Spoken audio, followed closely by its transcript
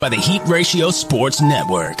By the Heat Ratio Sports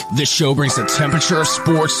Network. This show brings the temperature of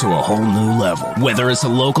sports to a whole new level. Whether it's a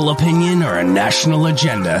local opinion or a national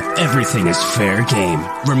agenda, everything is fair game.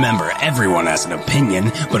 Remember, everyone has an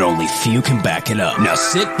opinion, but only few can back it up. Now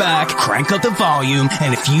sit back, crank up the volume,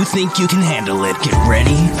 and if you think you can handle it, get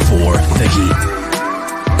ready for the Heat.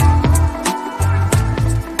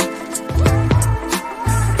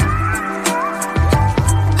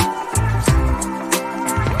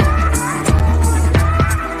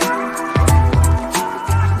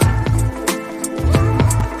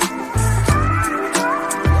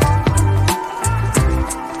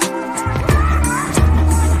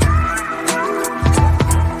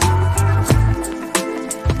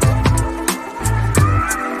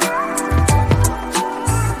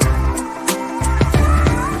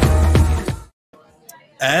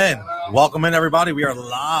 Welcome in, everybody. We are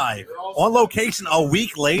live on location a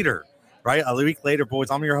week later, right? A week later,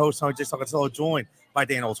 boys. I'm your host, Tony J. Sacatello, joined by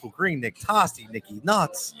Dan Old School Green, Nick Tosti, Nikki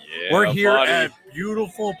Nuts. Yeah, we're here buddy. at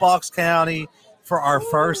beautiful Bucks County for our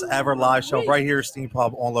first ever live show right here at Steam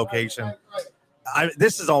Pub on location.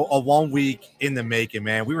 This is a 1 week in the making,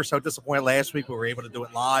 man. We were so disappointed last week we were able to do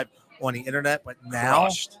it live on the internet, but now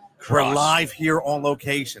we're live here on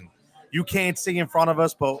location. You can't see in front of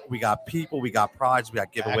us, but we got people, we got prizes, we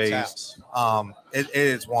got giveaways. It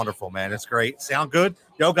is wonderful, man. It's great. Sound good?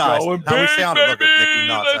 Yo, guys, how we sounding? Look at Nikki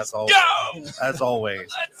Nuts. As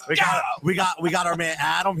always. We got our man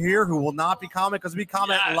Adam here, who will not be commenting because we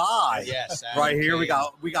comment live. Yes, right here. We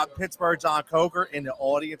got Pittsburgh John Coker in the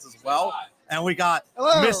audience as well, and we got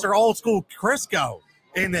Mr. Old School Crisco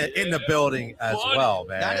in the building as well,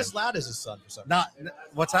 man. Not as loud as his son for some reason.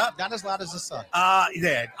 What's up? Not as loud as his son.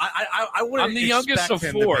 Yeah. I wouldn't. I'm the youngest of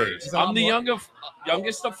expect him to four. be. I'm the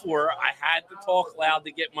youngest of four. I had to talk loud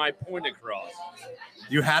to get my point across.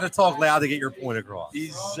 You had to talk loud to get your point across.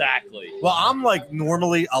 Exactly. Well, I'm like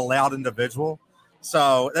normally a loud individual,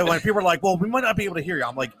 so when people are like, "Well, we might not be able to hear you,"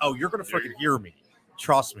 I'm like, "Oh, you're gonna freaking hear me.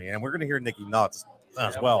 Trust me." And we're gonna hear Nikki Nuts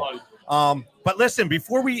as well. But listen,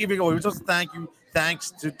 before we even go, we just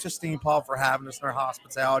Thanks to Steam Pub for having us in their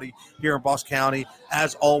hospitality here in Bucks County.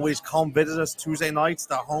 As always, come visit us Tuesday nights,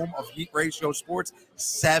 the home of Heat Ratio Sports,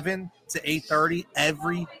 7 to 8:30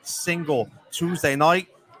 every single Tuesday night.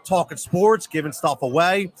 Talking sports, giving stuff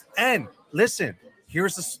away. And listen,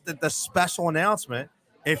 here's the special announcement.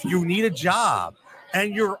 If you need a job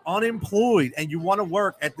and you're unemployed and you want to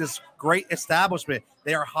work at this great establishment,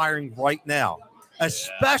 they are hiring right now,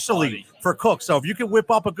 especially for cooks. So if you can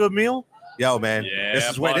whip up a good meal, yo, man, this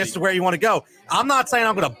is where you want to go. I'm not saying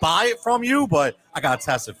I'm going to buy it from you, but I got to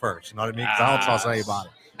test it first. You know what I mean? Because I don't trust anybody.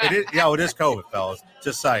 It is COVID, fellas.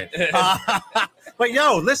 Just saying. But,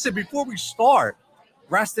 yo, listen, before we start,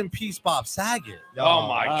 rest in peace, Bob Saget. Oh,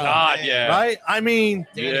 my God, man. yeah. Right? I mean,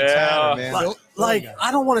 Tanner, man.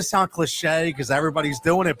 I don't want to sound cliche because everybody's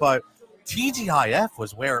doing it, but TGIF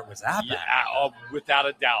was where it was at. Without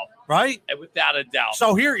a doubt. Right? Without a doubt.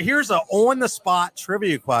 So here's a on-the-spot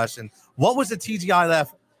trivia question. What was the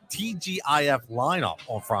TGIF lineup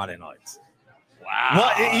on Friday nights?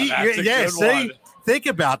 Wow. That's a good one. Think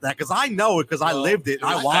about that because I know it because I lived it.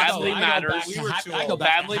 I watched Family it. Matters.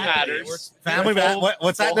 Family Matters. Family Matters.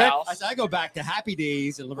 What's that, Nick? I go back to Happy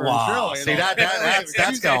Days and Laverne Wow. and See,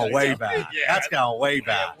 that's going way back. That's going way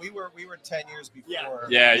back. We were 10 years before.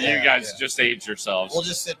 Yeah, you guys just aged yourselves. We'll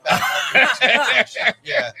just sit back.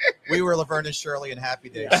 Yeah, we were Laverne and Shirley and Happy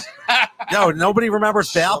Days. Yo, nobody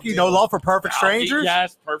remembers Falky? No Love for Perfect Strangers?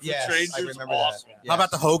 Yes, Perfect Yes, Strangers. I remember awesome. that. How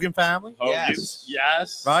about the Hogan family? Hogan's.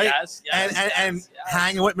 Yes. Right? Yes. And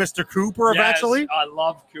hanging with Mr. Cooper eventually? Yes, I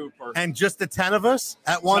love Cooper. And just the 10 of us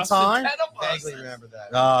at one time? Vaguely remember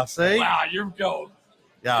that. See? Wow, you're going.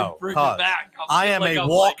 Yo, Bring it back. I am a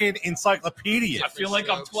walking encyclopedia. I feel like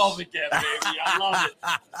I'm 12 again, baby. I love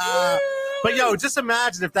it. But, yo, just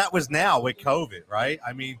imagine if that was now with COVID, right?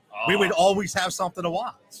 I mean, we would always have something to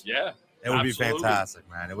watch. Yeah. It would be fantastic,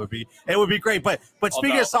 man. It would be great. But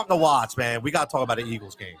speaking of something to watch, man, we got to talk about the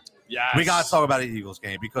Eagles game. Yes. We got to talk about the Eagles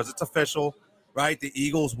game because it's official, right? The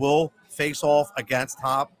Eagles will face off against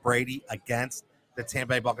Tom Brady against the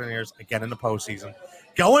Tampa Bay Buccaneers again in the postseason.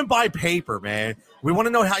 Going by paper, man, we want to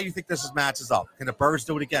know how you think this matches up. Can the Birds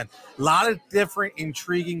do it again? A lot of different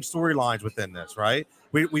intriguing storylines within this, right?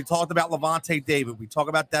 We talked about Levante David. We talk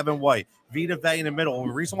about Devin White, Vita Vea in the middle. And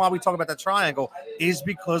the reason why we talk about that triangle is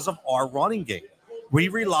because of our running game. We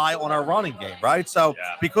rely on our running game, right? So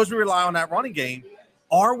because we rely on that running game,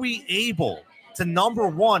 are we able to, number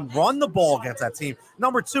one, run the ball against that team?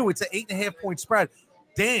 Number two, it's an 8.5-point spread.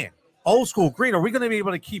 Dan, Old School Green, are we going to be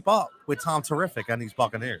able to keep up with Tom Terrific and these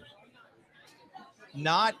Buccaneers?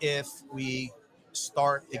 Not if we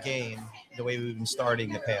start the game the way we've been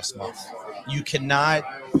starting the past month. You cannot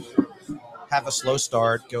have a slow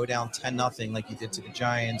start, go down 10-0 like you did to the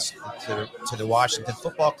Giants, to the Washington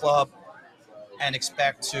Football Club, and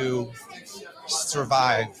expect to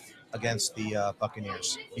survive against the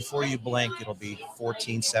Buccaneers. Before you blink, it'll be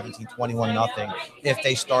 14, 17, 21-0 if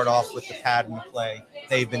they start off with the pattern of play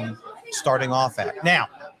they've been starting off at. Now,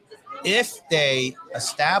 if they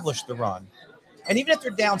establish the run, and even if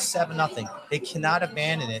they're down 7-0, they cannot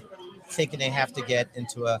abandon it thinking they have to get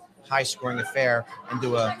into a high-scoring affair and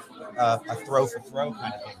do a throw-for-throw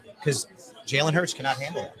kind of thing, because Jalen Hurts cannot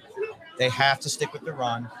handle it. They have to stick with the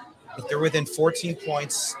run. If they're within 14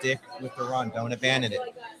 points, stick with the run. Don't abandon it.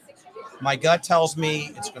 My gut tells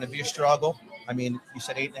me it's going to be a struggle. I mean, you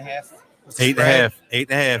said 8.5?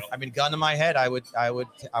 8.5. I mean, gun to my head, I would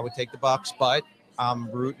take the Bucs, but I'm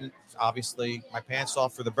rooting, obviously, my pants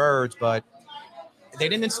off for the Birds, but they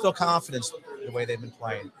didn't instill confidence the way they've been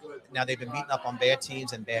playing. Now they've been beaten up on bad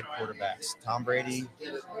teams and bad quarterbacks. Tom Brady.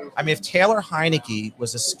 I mean, if Taylor Heineke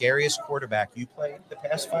was the scariest quarterback you played the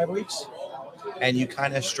past 5 weeks, and you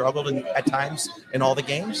kind of struggled at times in all the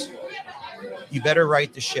games, you better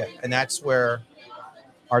right the ship. And that's where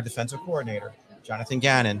our defensive coordinator, Jonathan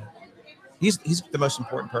Gannon, he's the most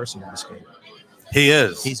important person in this game. He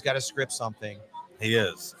is. He's got to script something. He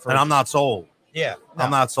is. And I'm not sold. Yeah. No,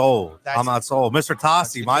 I'm not sold. Mr.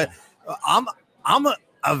 Tossi, I'm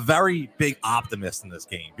a very big optimist in this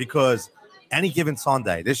game, because any given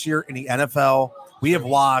Sunday this year in the NFL, we have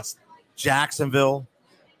watched Jacksonville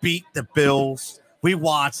beat the Bills. We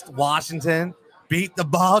watched Washington beat the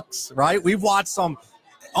Bucs, right? We've watched some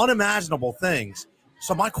unimaginable things.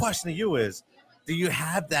 So my question to you is, do you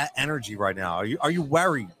have that energy right now? Are you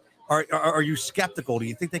worried? Are you skeptical? Do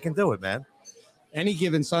you think they can do it, man? Any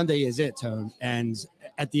given Sunday is it, Tone. And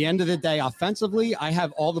at the end of the day, offensively, I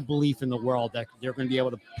have all the belief in the world that they're going to be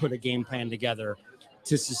able to put a game plan together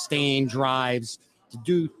to sustain drives, to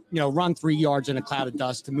do, run 3 yards in a cloud of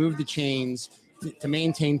dust, to move the chains, to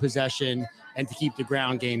maintain possession, and to keep the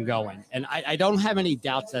ground game going. And I don't have any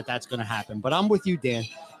doubts that that's going to happen. But I'm with you, Dan,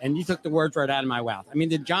 and you took the words right out of my mouth. I mean,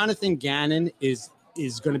 the Jonathan Gannon is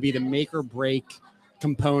going to be the make or break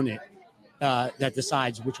component that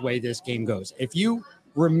decides which way this game goes. If you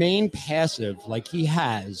remain passive like he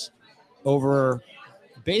has over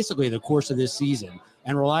basically the course of this season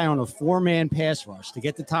and rely on a 4-man pass rush to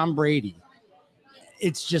get to Tom Brady,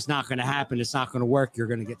 it's just not going to happen. It's not going to work. You're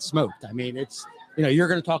going to get smoked. I mean, you're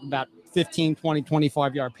going to talk about 15, 20,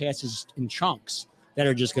 25-yard passes in chunks that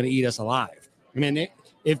are just going to eat us alive. I mean,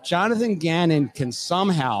 if Jonathan Gannon can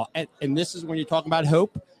somehow, and this is when you talk about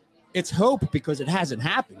hope, it's hope because it hasn't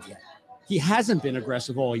happened yet. He hasn't been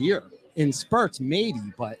aggressive all year. In spurts, maybe,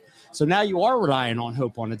 but so now you are relying on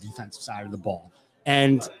hope on the defensive side of the ball.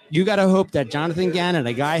 And you got to hope that Jonathan Gannon,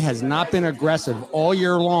 a guy has not been aggressive all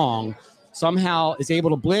year long, somehow is able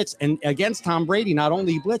to blitz. And against Tom Brady, not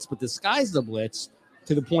only blitz, but disguise the blitz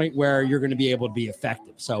to the point where you're going to be able to be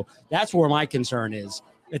effective. So that's where my concern is.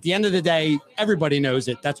 At the end of the day, everybody knows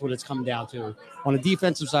it. That's what it's come down to. On the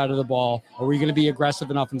defensive side of the ball, are we going to be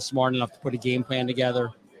aggressive enough and smart enough to put a game plan together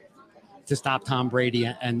to stop Tom Brady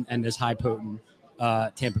and this high potent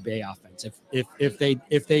Tampa Bay offense?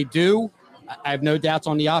 If they do, I have no doubts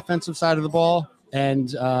on the offensive side of the ball, and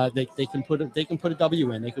they can put a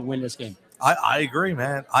W in. They can win this game. I agree,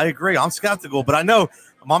 man. I agree. I'm skeptical, but I know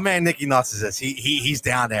my man Nicky Nuts is this. He's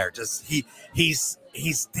down there.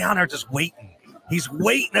 He's down there just waiting. He's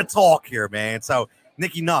waiting to talk here, man. So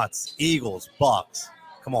Nicky Nuts, Eagles, Bucs.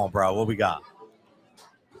 Come on, bro. What we got?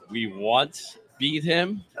 We once beat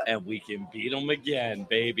him, and we can beat him again,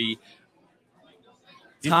 baby.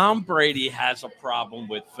 Tom Brady has a problem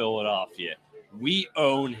with Philadelphia. We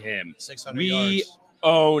own him. 600 yards.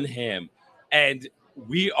 Own him. And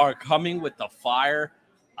we are coming with the fire.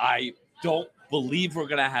 I don't believe we're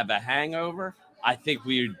going to have a hangover. I think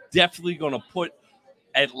we're definitely going to put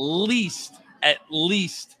at least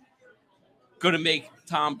going to make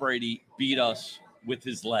Tom Brady beat us with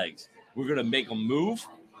his legs. We're going to make him move.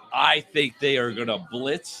 I think they are going to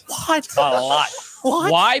blitz a lot.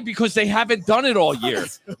 What? Why? Because they haven't done it all year.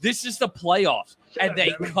 This is the playoffs. And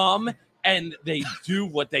they come and they do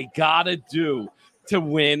what they got to do to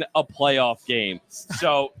win a playoff game.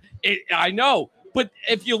 So I know. But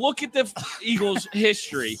if you look at the Eagles'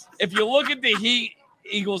 history,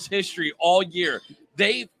 Eagles' history all year,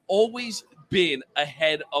 they've always been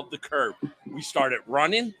ahead of the curve. We started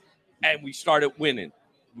running and we started winning.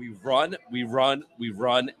 We run,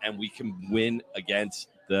 and we can win against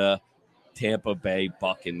the Tampa Bay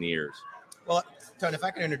Buccaneers. Well, Tony, if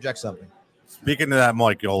I can interject something. Speaking to that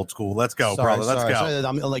mic, you old school. Let's go, brother. Let's go. Sorry,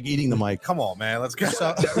 I'm like eating the mic. Come on, man. Let's go.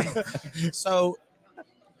 So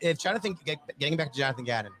if getting back to Jonathan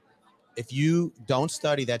Gannon, if you don't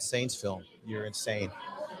study that Saints film, you're insane.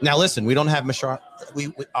 Now listen, we don't have Mashar.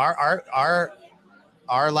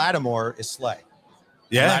 Our Lattimore is Slay.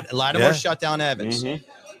 Yeah. Lattimore shut down Evans.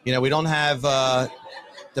 We don't have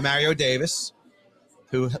Demario Davis,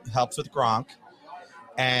 who helps with Gronk,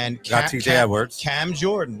 and Got TJ Edwards. Cam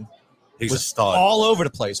Jordan. He's a stud. All over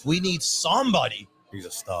the place. We need somebody. He's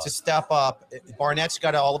a stud. To step up. Barnett's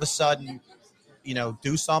got to all of a sudden,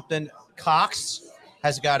 do something. Cox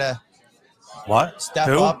has got to step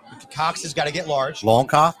up. Cox has got to get large. Long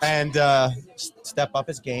Cox? And step up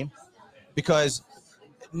his game. Because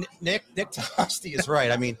Nick Tosti is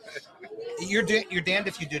right. I mean, you're damned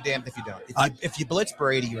if you do, damned if you don't. If you blitz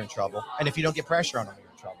Brady, you're in trouble. And if you don't get pressure on him,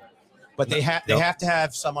 you're in trouble. But they have to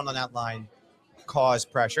have someone on that line cause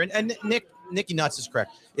pressure. And Nicky Nuts is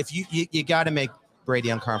correct. If you got to make Brady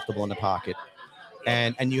uncomfortable in the pocket,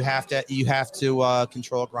 and you have to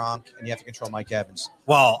control Gronk, and you have to control Mike Evans.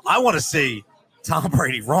 Well, I want to see Tom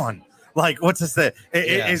Brady run. Like, what's this thing?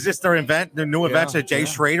 Is this their new invention of Jay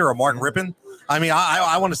Schrader or Mark Rippon? I mean,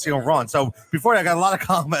 I want to see him run. So before I got a lot of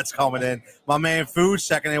comments coming in. My man Foods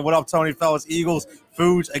checking in. What up, Tony Fellas? Eagles.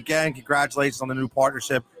 Foods, again, congratulations on the new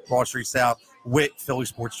partnership, Broad Street South, with Philly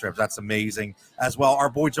Sports Trips. That's amazing. As well, our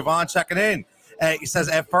boy Javon checking in. He says,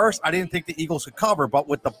 at first, I didn't think the Eagles could cover, but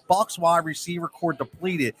with the Bucs wide receiver core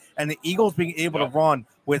depleted and the Eagles being able to run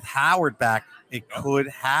with Howard back, it could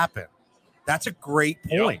happen. That's a great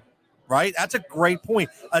point, right? That's a great point.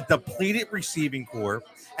 A depleted receiving core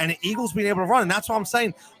and the Eagles being able to run. And that's what I'm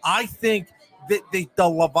saying. I think that the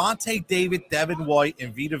Levante David, Devin White,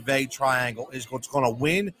 and Vita Vea triangle is what's going to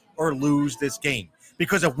win or lose this game.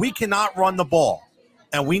 Because if we cannot run the ball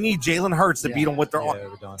and we need Jalen Hurts to beat them with their arm,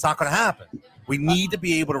 it's not going to happen. We need to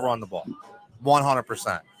be able to run the ball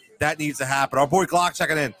 100%. That needs to happen. Our boy Glock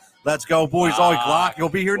checking in. Let's go, boys. Glock, you'll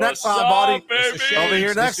be here next time, buddy. You'll be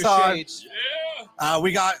here next time.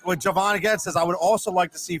 We got what Javon again says. I would also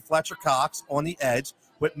like to see Fletcher Cox on the edge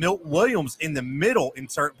with Milt Williams in the middle in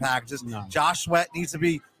certain packages. No. Josh Sweat needs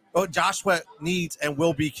and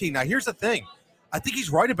will be key. Now, here's the thing. I think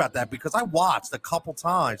he's right about that because I watched a couple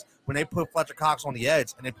times when they put Fletcher Cox on the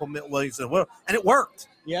edge and they put Milt Williams in the middle, and it worked.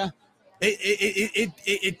 Yeah.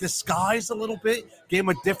 It disguised a little bit, gave him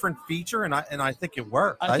a different feature, and I think it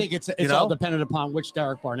worked. I think it's all dependent upon which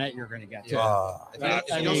Derek Barnett you're going to get. If you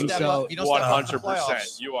don't step up,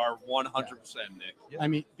 100%. You are 100%, Nick. I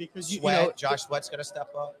mean, because Josh Sweat's going to step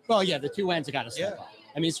up. Well, yeah, the two ends have got to step up.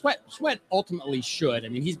 I mean, Sweat ultimately should. I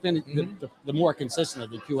mean, he's been the more consistent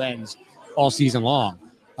of the two ends all season long.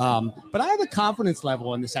 But I have a confidence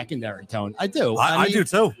level in the secondary, Tone. I do. I do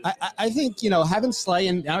too. I think, having Slay,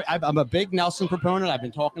 and I'm a big Nelson proponent. I've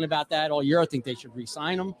been talking about that all year. I think they should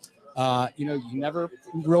re-sign him. He never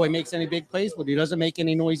really makes any big plays, but he doesn't make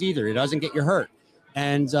any noise either. He doesn't get you hurt.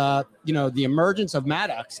 And, the emergence of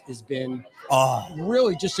Maddox has been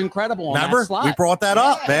really just incredible on that slot. We brought that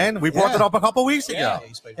up, man. We brought that up a couple weeks ago.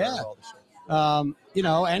 He's played very well this year.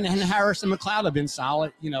 And Harris and McLeod have been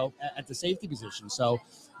solid, at the safety position. So,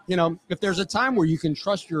 if there's a time where you can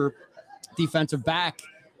trust your defensive back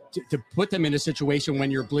to put them in a situation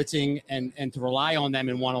when you're blitzing and to rely on them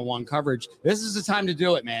in one-on-one coverage, this is the time to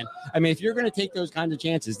do it, man. I mean, if you're going to take those kinds of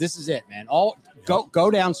chances, this is it, man.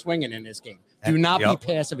 Go down swinging in this game. Do not be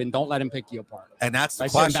passive and don't let him pick you apart. And that's the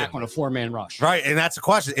question. question. Back on a four-man rush. Right, and that's the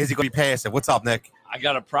question. Is he going to be passive? What's up, Nick? I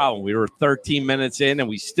got a problem. We were 13 minutes in, and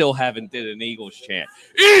we still haven't did an Eagles chant.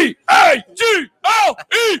 E-A-G-L-E-S!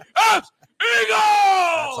 Eagles!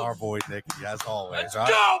 That's our boy, Nicky, as always. Let's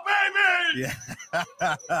go, baby!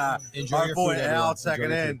 Yeah. Our boy Al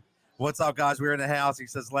checking in. What's up, guys? We're in the house. He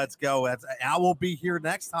says, let's go. Al will be here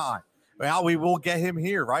next time. Al, we will get him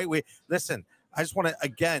here, right? Listen, I just want to,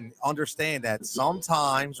 again, understand that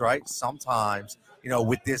sometimes, right? Sometimes,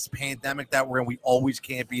 with this pandemic that we're in, we always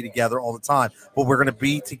can't be together all the time. But we're going to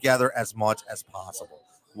be together as much as possible.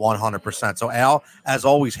 100%. So Al, as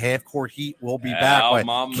always, Half Court Heat will be back.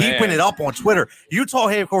 Keeping it up on Twitter. Utah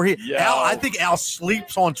Half Court Heat. Yo. Al, I think Al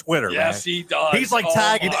sleeps on Twitter. Yes, man. He does. He's like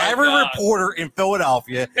tagging every reporter in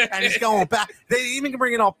Philadelphia, and he's going back. They even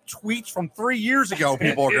bringing up tweets from 3 years ago.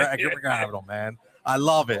 People are grabbing them, man. I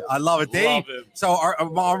love it. Dave. So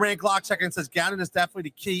our man Glock checking says Gannon is definitely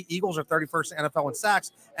the key. Eagles are 31st in NFL in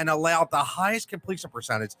sacks and allowed the highest completion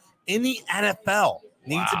percentage in the NFL.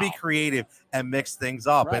 Need to be creative and mix things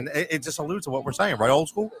up. Right. And it just alludes to what we're saying, right, old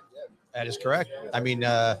school? That is correct. I mean,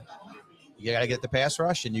 you got to get the pass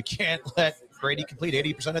rush, and you can't let Brady complete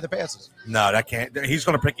 80% of the passes. No, that can't. He's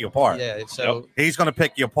going to pick you apart. Yeah, so He's going to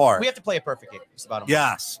pick you apart. we have to play a perfect game. That's the bottom line.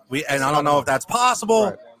 Yes, and I don't know if that's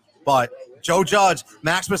possible, Right. but Joe Judge,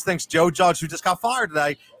 Maximus thinks Joe Judge, who just got fired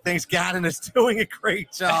today, thinks Gannon is doing a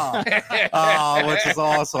great job, which is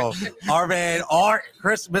awesome. Our man,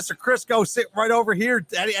 Mr. Crisco, sitting right over here,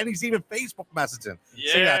 and he's even Facebook messaging.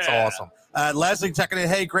 Yeah. See, that's awesome. Leslie checking in.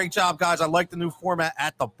 Hey, great job, guys. I like the new format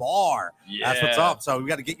at the bar. Yeah. That's what's up. So we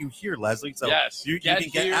got to get you here, Leslie. So Yes. you can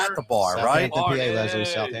get here. at the bar, right? Southampton, PA, Hey. Leslie.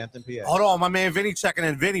 Southampton, PA. Hold on, my man Vinny checking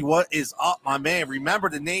in. Vinny, what is up, my man? Remember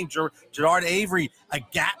the name Gerard Avery. A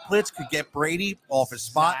gap blitz could get Brady off his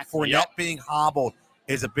spot. Exactly. Fournette Yep. being hobbled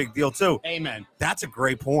is a big deal, too. Amen. That's a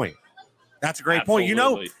great point. That's a great point. You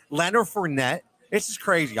know, Absolutely. Leonard Fournette, this is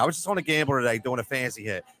crazy. I was just on a gambler today doing a fantasy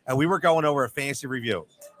hit, and we were going over a fantasy review,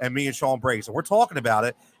 and me and Sean Briggs, and we're talking about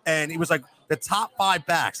it, and he was like, the top 5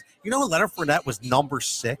 backs. You know, Leonard Fournette was number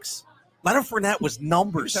 6? Leonard Fournette was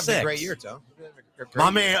number He's 6. having a great year, Tom.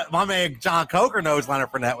 My man John Coker knows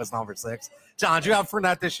Leonard Fournette was number 6. John, did you have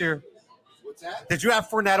Fournette this year? What's that? Did you have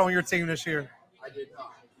Fournette on your team this year? I did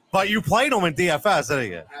not. But you played him in DFS,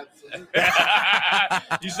 didn't you? Absolutely.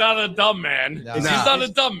 He's not a dumb man. No. He's No. not a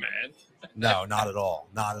dumb man. No, not at all.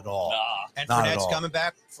 Not at all. Nah. And Not at Fournette's all. coming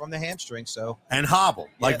back from the hamstring, so And hobble.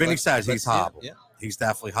 Like Yeah, Vinny let's- says, let's- he's hobbled. yeah. He's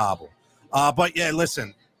definitely hobbled. But yeah,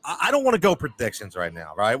 listen, I don't want to go predictions right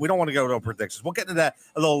now, right? We don't want to go to predictions. We'll get into that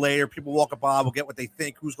a little later. People walk by, we'll get what they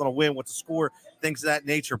think, who's going to win, what's the score, things of that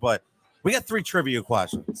nature. But we got 3 trivia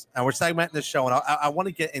questions, and we're segmenting this show. And I want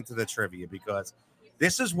to get into the trivia because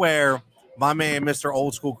this is where my man, Mr.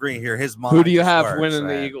 Old School Green here, his mind Who do you just have works, winning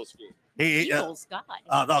man. the Eagles game? He, Eagles, God.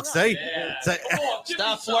 no, see? Yeah. Say-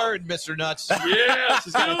 Stop flirting, Mr. Nuts. Yeah,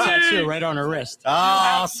 She's got a tattoo right on her wrist.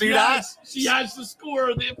 Oh, see that? She has the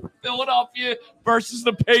score of the Philadelphia versus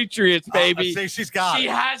the Patriots, baby. See, she's got She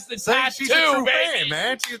it. has the See, tattoo, she's a true baby. fan,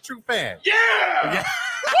 man. She's a true fan. Yeah. Yeah.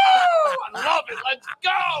 Woo! I love it. Let's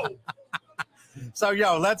go. So,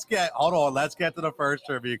 let's get to the first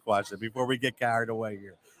trivia question before we get carried away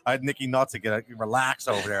here. I had Nicky Nuts to relax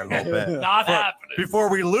over there a little bit. Not happening. Before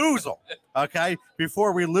we lose them. Okay?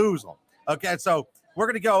 Before we lose them. Okay, so we're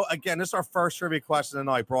going to go again. This is our first trivia question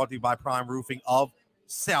tonight, brought to you by Prime Roofing of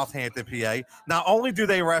Southampton, PA. Not only do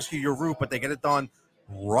they rescue your roof, but they get it done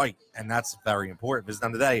right. And that's very important. Visit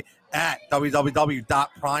them today at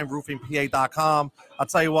www.primeroofingpa.com. I'll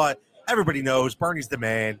tell you what, everybody knows Bernie's the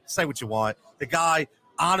man. Say what you want. The guy,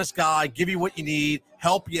 honest guy, give you what you need,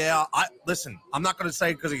 help you out. Listen, I'm not going to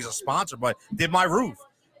say because he's a sponsor, but did my roof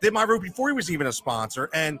before he was even a sponsor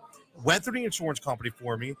and went through the insurance company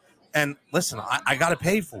for me. And listen, I got to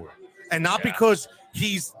pay for it. And not because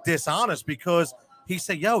he's dishonest, because he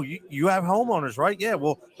said, yo, you have homeowners, right? Yeah,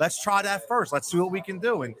 well, let's try that first. Let's see what we can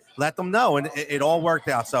do and let them know. And it all worked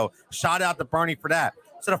out. So shout out to Bernie for that.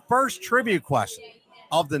 So the first trivia question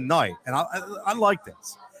of the night, and I like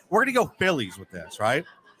this. We're going to go Phillies with this, right?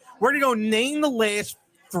 We're going to go name the last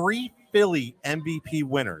 3 Philly MVP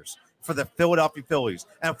winners for the Philadelphia Phillies.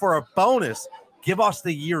 And for a bonus, give us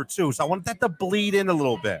the year too. So I want that to bleed in a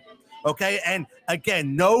little bit. Okay. And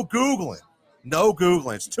again, no Googling. No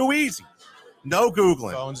Googling. It's too easy. No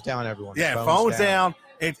Googling. Phones down, everyone. Yeah, phones down.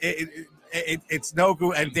 It's no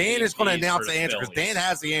Google. And Dan is going to announce the answer because Dan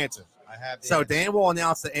has the answer. I have the So answer. Dan will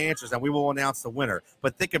announce the answers, and we will announce the winner.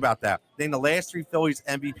 But think about that. Name the last 3 Phillies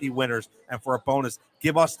MVP winners, and for a bonus,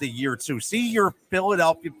 give us the year too. See your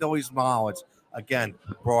Philadelphia Phillies knowledge. Again,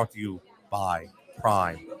 brought to you by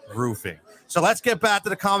Prime Roofing. So let's get back to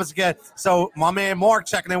the comments again. So my man Mark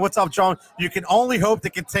checking in. What's up, John? You can only hope to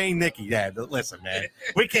contain Nicky. Yeah, listen, man.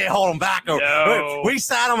 We can't hold him back. No. We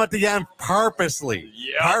sat him at the end purposely.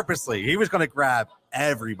 Yeah. Purposely. He was going to grab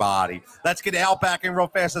everybody. Let's get out back in real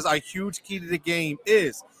fast. Says a huge key to the game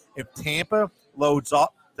is if Tampa loads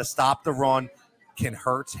up to stop the run, can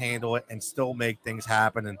Hurts handle it and still make things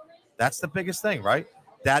happen? And that's the biggest thing, right?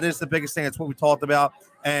 That is the biggest thing. That's what we talked about.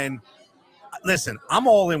 And listen, I'm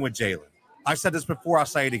all in with Jalen. I said this before. I'll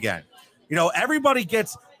say it again. Everybody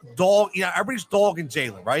gets everybody's dogging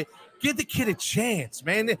Jalen, right? Give the kid a chance,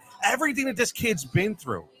 man. Everything that this kid's been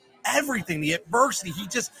through, everything, the adversity,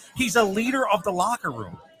 he's a leader of the locker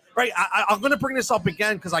room, right? I'm going to bring this up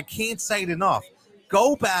again because I can't say it enough.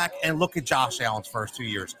 Go back and look at Josh Allen's first 2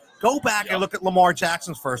 years. Go back and look at Lamar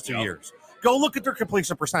Jackson's first 2 years. Go look at their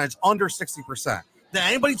completion percentage, under 60%. Now,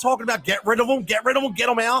 anybody talking about get rid of him, get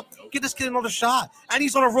him out, get this kid another shot. And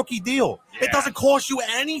he's on a rookie deal. Yeah. It doesn't cost you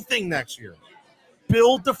anything next year.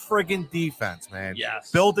 Build the friggin' defense, man. Yes.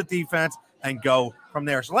 Build the defense. and go from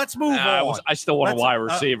there. So let's move on. I still want a wide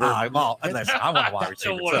receiver. Well, listen, I want a wide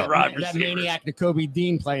receiver want a too. wide That receiver. maniac Nakobe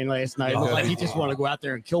Dean playing last night looked like he just want to go out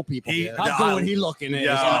there and kill people. How good would he looking at?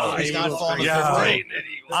 Yeah. He's not falling Yeah. for Great.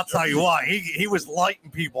 I'll tell you what, he was lighting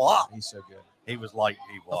people up. He's so good. He was lighting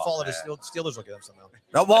people I'll up. follow the man. Steelers. Look at them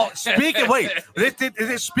somehow. Well, speaking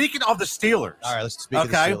of the Steelers. All right, let's speak of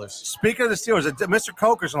the Okay. Steelers. Speaking of the Steelers, Mr.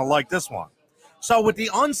 Coker's going to like this one. So, with the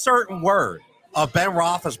uncertain word of Ben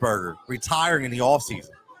Roethlisberger retiring in the offseason,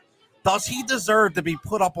 does he deserve to be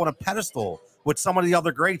put up on a pedestal with some of the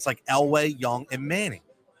other greats like Elway, Young, and Manning?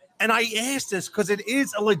 And I ask this because it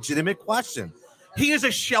is a legitimate question. He is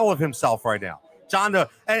a shell of himself right now. John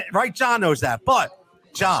knows that. But,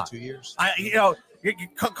 John, 2 years.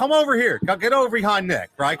 come over here. Get over behind Nick,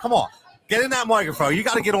 right? Come on. Get in that microphone. You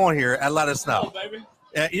got to get on here and let us know.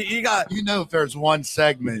 You got You know, if there's one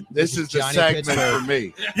segment, this is the Johnny segment Pittsburgh. for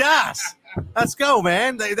me. yes. Let's go,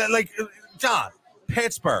 man. Like John,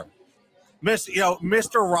 Pittsburgh, Mr.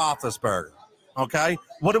 Roethlisberger. Okay,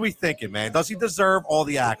 what are we thinking, man? Does he deserve all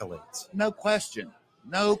the accolades? No question.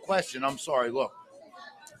 No question. I'm sorry. Look,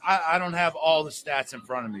 I don't have all the stats in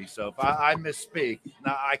front of me, so if I misspeak,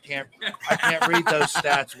 now I can't read those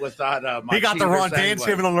stats without my. He got the run. cheaters Dan's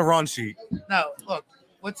anyway. giving him the run sheet. No, look,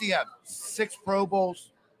 what's he have? 6 Pro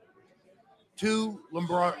Bowls, 2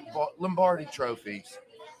 Lombardi trophies.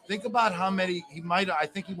 Think about how many he might. I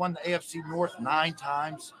think he won the AFC North 9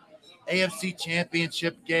 times, AFC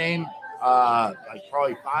Championship game, like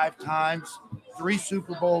probably 5 times, 3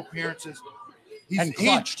 Super Bowl appearances. And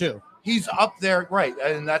clutch too. He's up there, right?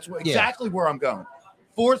 And that's exactly where I'm going.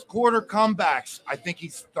 Fourth quarter comebacks, I think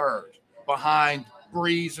he's 3rd behind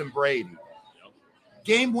Breeze and Brady.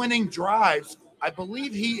 Game-winning drives, I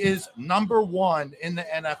believe he is number 1 in the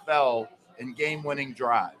NFL in game-winning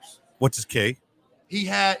drives. What's his key? He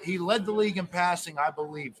led the league in passing, I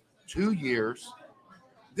believe, 2 years.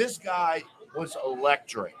 This guy was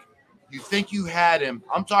electric. You think you had him?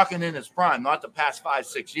 I'm talking in his prime, not the past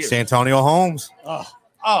 5-6 years. Santonio Holmes.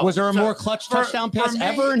 Was there a more clutch for- touchdown pass for me-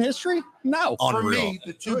 ever in history? No. For Unreal. me,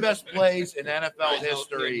 the 2 best plays in NFL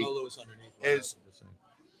history is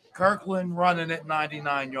Kirkland running at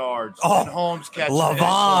 99 yards and Holmes catching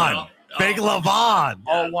Levon. it. Big Levon.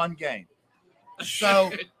 All one game.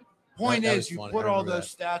 So, point That is, was you fun. put I all remember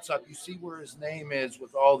those stats up. You see where his name is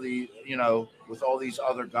with all the, with all these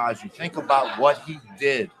other guys. You think about what he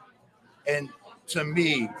did, and to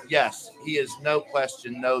me, yes, he is no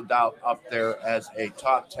question, no doubt up there as a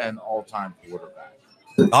top 10 all-time quarterback.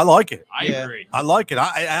 I like it. I Yeah. agree. I like it.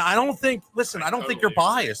 I don't think. Listen, I don't think you're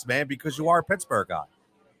biased, man, because you are a Pittsburgh guy.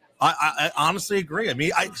 I honestly agree. I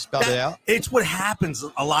mean, Spelled it out. It's what happens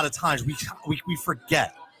a lot of times. We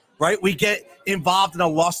forget, right? We get involved in a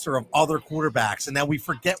luster of other quarterbacks, and then we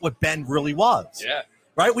forget what Ben really was. Yeah.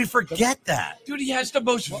 Right? We forget that. Dude, he has the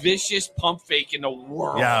most vicious pump fake in the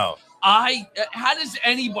world. Yo, How does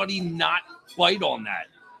anybody not fight on that?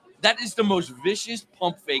 That is the most vicious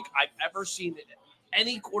pump fake I've ever seen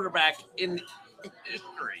any quarterback in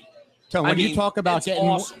history. So when I you mean, talk about it's getting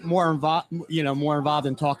awesome. more involved, more involved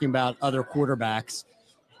in talking about other quarterbacks,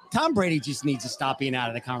 Tom Brady just needs to stop being out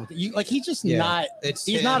of the conversation. He's just Yeah. not. It's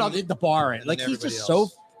He's him not on the bar. and Like he's everybody just so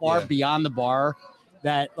else. far Yeah. beyond the bar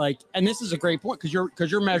that and this is a great point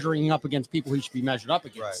because you're measuring up against people he should be measured up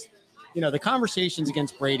against. Right. The conversations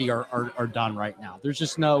against Brady are done right now. There's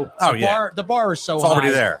just no Oh, the yeah. bar. The bar is so it's already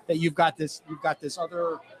high there. that you've got this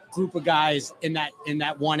other group of guys in that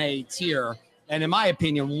 1A tier. And in my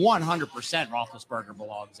opinion, 100% Roethlisberger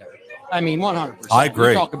belongs there. I mean, 100%. I agree.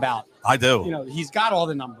 We talk about, I do. he's got all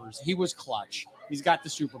the numbers. He was clutch. He's got the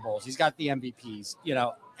Super Bowls. He's got the MVPs.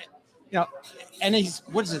 And he's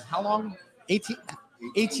what is it? How long? 18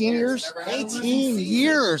 years. 18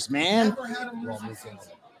 years, man.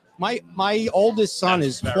 My oldest son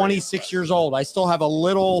is 26 years old. I still have a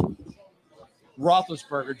little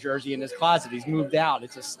Roethlisberger jersey in his closet. He's moved out.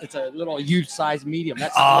 It's a little huge size medium.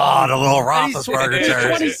 That's The little And he's Roethlisberger jersey.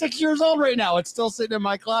 26 years old right now. It's still sitting in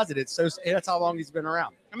my closet. That's how long he's been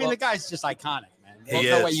around. I mean, Well, the guy's just iconic, man. He There's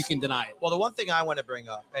no is. way you can deny it. Well, the one thing I want to bring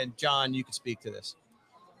up, and John, you can speak to this.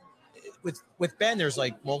 With Ben, there's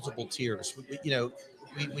like multiple tiers.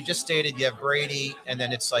 We just stated you have Brady, and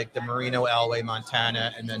then it's like the Marino, Elway,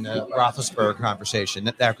 Montana, and then the Roethlisberger conversation,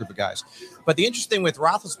 that group of guys. But the interesting with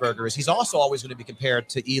Roethlisberger is he's also always going to be compared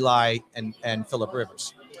to Eli and Phillip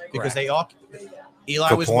Rivers because Eli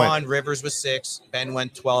Good was point. 1, Rivers was 6, Ben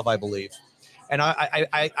went 12, I believe. And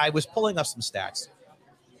I was pulling up some stats.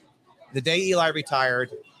 The day Eli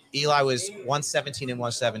retired, Eli was 117 and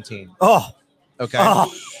 117. Oh, Okay.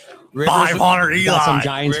 oh, Rivers 500 Got some Eli.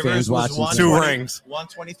 Giants Rivers fans was watching. Two 120 rings.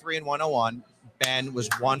 123 and 101. Ben was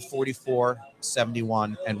 144,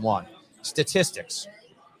 71, and 1. Statistics.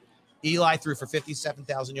 Eli threw for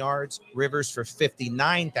 57,000 yards, Rivers for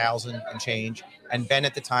 59,000 and change, and Ben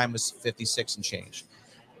at the time was 56 and change.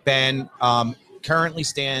 Ben currently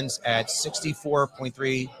stands at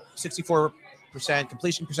 64%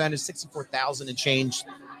 completion percentage, 64,000 and change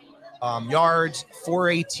yards,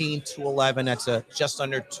 418 to 11. That's a just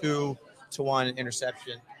under 2-to-1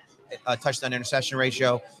 interception, touchdown interception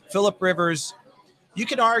ratio. Phillip Rivers, you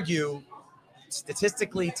can argue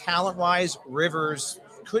statistically, talent-wise, Rivers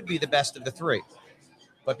could be the best of the three.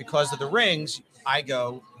 But because of the rings, I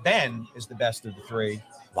go, Ben is the best of the three.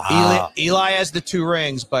 Wow. Eli has the 2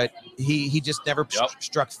 rings, but he just never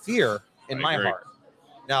struck fear in my heart.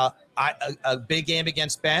 Now, a big game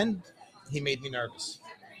against Ben, he made me nervous.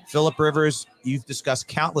 Phillip Rivers, you've discussed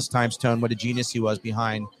countless times, Tone, what a genius he was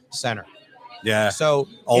behind center. Yeah. So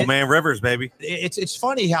old man Rivers, baby. It's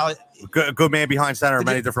funny how good man behind center in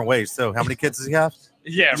many different ways too. How many kids does he have?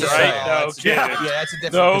 Yeah, Yeah, right. No kidding. yeah, that's a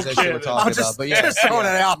different position we're talking I'm just, about. But yeah, just throwing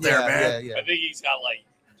it out there, man. Yeah. I think he's got like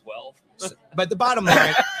 12. But the bottom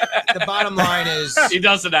line is He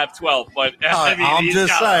doesn't have 12, but I mean, I'm he's just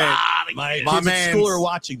got a saying. lot of my kids. My kids at man's- school are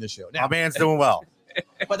watching the show. Now, My man's doing well.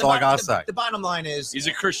 but That's all I gotta say. the bottom line is, He's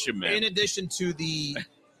a Christian man. in addition to the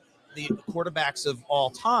quarterbacks of all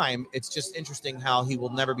time, it's just interesting how he will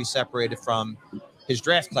never be separated from his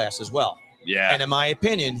draft class as well. Yeah. And in my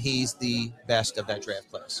opinion, he's the best of that draft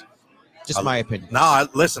class. Just my opinion. No,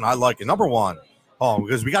 listen, I like it. Number one,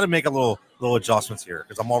 because we got to make a little adjustments here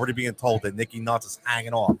because I'm already being told that Nicky Nuts is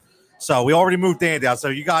hanging off. So we already moved Dan down. So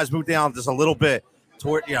you guys moved down just a little bit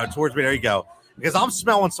towards me. There you go. Because I'm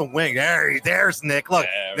smelling some wing. There's Nick. Look,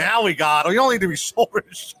 Yeah, now we got him. You don't need to be shoulder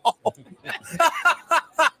to shoulder.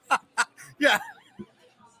 Yeah.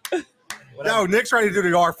 No, Nick's ready to do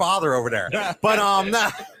the Our Father over there. But no,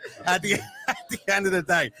 at the end of the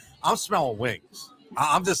day, I'm smelling wings.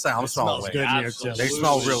 I'm just saying, I'm smelling wings. good here, Absolutely. They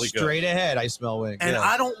smell really good. Straight ahead, I smell wings. And yeah.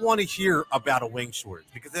 I don't want to hear about a wing shortage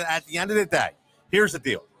because at the end of the day, here's the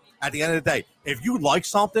deal. At the end of the day, if you like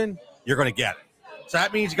something, you're going to get it. So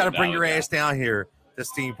that means you got to bring your ass down here to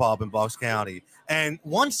Steam Pub in Bucks County. And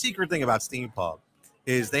one secret thing about Steam Pub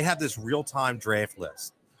is they have this real-time draft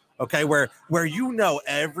list. Okay, where you know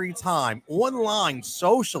every time online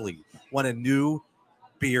socially when a new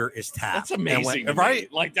beer is tapped. That's amazing, And right?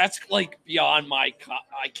 Like that's like beyond my.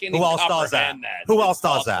 I can't. Who even else does that? comprehend that. Who else It's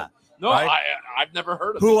does awesome. that? No, Right? I've never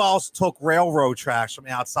heard of Who it. else took railroad tracks from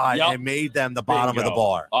outside Yup. and made them the bottom of the Bingo.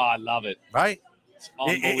 bar? Oh, I love it. Right? It's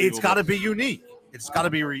It's got to be unique. It's got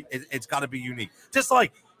to be. It's got to be unique. Just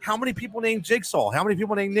like how many people named Jigsaw? How many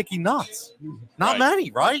people named Nicky Nuts? Not Right.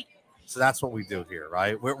 many, right? So that's what we do here,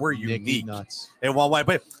 right? We're Nicky unique Nuts. in one way.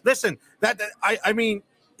 But listen, I mean,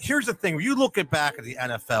 here's the thing: when you look back at the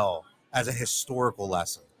NFL as a historical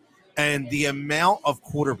lesson, and the amount of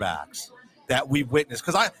quarterbacks that we witnessed,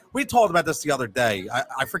 because we talked about this the other day.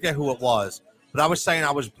 I forget who it was, but I was saying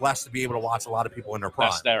I was blessed to be able to watch a lot of people in their prime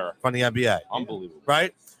Best era. from the NBA. Unbelievable.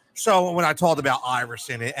 Right? So when I talked about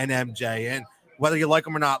Iverson and MJ, and whether you like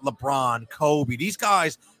them or not, LeBron, Kobe, these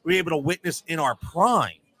guys we were able to witness in our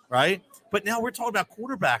prime, right? But now we're talking about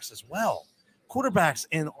quarterbacks as well. Quarterbacks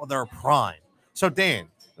in their prime. So, Dan,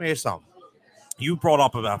 let me ask you something. You brought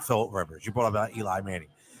up about Phillip Rivers. You brought up about Eli Manning.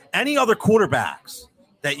 Any other quarterbacks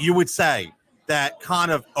that you would say that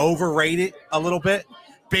kind of overrated a little bit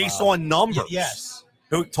based on numbers? Yes.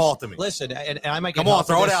 Who talk to me? Listen, and I might get Come on, help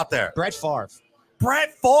for throw it this. out there. Brett Favre.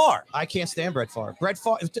 Brett Favre. I can't stand Brett Favre. Brett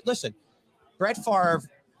Favre. Listen, Brett Favre.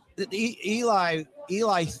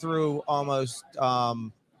 Eli threw almost.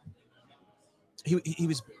 He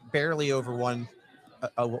was barely over 1%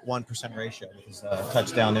 ratio with his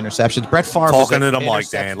touchdown interceptions. Brett Favre. Talking to the mic,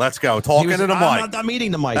 Dan. Let's go. Talking to the mic. I'm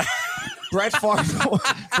eating the mic. Brett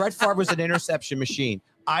Favre was an interception machine.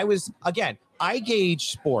 I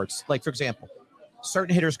gauge sports. Like, for example,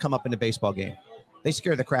 certain hitters come up in a baseball game. They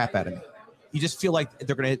scare the crap out of me. You just feel like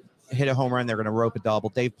they're going to hit a home run. They're going to rope a double.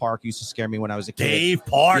 Dave Park used to scare me when I was a kid. Dave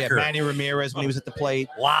Parker. Yeah, Manny Ramirez when he was at the plate.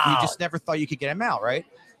 Wow. You just never thought you could get him out, right?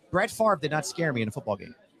 Brett Favre did not scare me in a football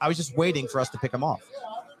game. I was just waiting for us to pick him off.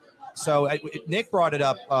 So Nick brought it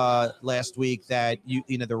up last week that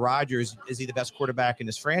the Rodgers, is he the best quarterback in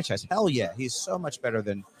this franchise? Hell yeah, he's so much better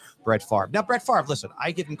than Brett Favre. Now Brett Favre, listen,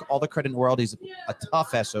 I give him all the credit in the world. He's a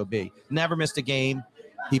tough SOB. Never missed a game.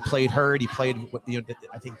 He played hurt. He played,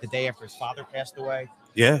 I think the day after his father passed away.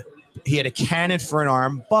 Yeah. He had a cannon for an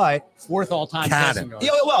arm, but Fourth all-time Cannon. passing yard.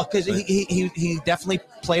 yeah, well, because he definitely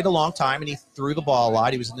played a long time and he threw the ball a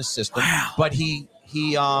lot. He was in the system, but he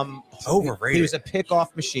Overrated. He was a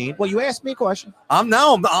pickoff machine. Well, you asked me a question.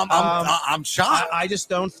 I'm shocked. I just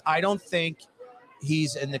don't. I don't think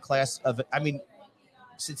he's in the class of, I mean,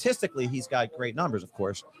 statistically, he's got great numbers, of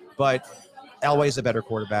course, but Elway's a better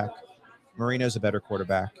quarterback. Marino's a better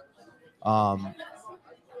quarterback. And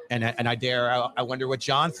I wonder what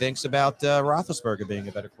John thinks about Roethlisberger being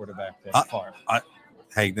a better quarterback than Favre.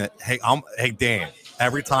 Hey, Dan.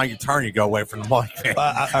 Every time you turn, you go away from the mic. Man.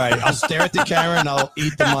 All right, I'll stare at the camera and I'll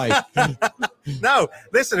eat the mic. No,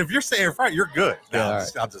 listen. If you're staying in front, you're good. No, Yeah,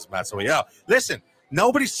 I'll just mess with you. Listen,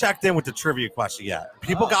 nobody's checked in with the trivia question yet.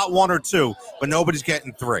 People got 1 or 2, but nobody's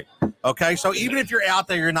getting 3. Okay, so even if you're out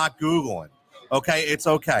there, you're not Googling. Okay, it's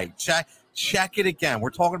okay. Check it again. We're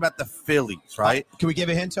talking about the Phillies, right? Can we give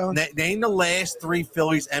a hint, Tone? Name the last 3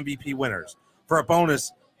 Phillies MVP winners. For a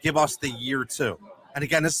bonus, give us the year 2. And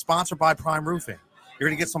again, this is sponsored by Prime Roofing. You're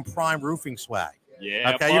going to get some Prime Roofing swag. Yeah,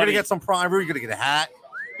 okay, buddy. you're going to get some Prime Roofing. You're going to get a hat.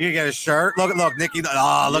 You're going to get a shirt. Look, Nikki.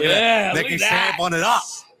 Oh, look at that. Nikki sampling it up.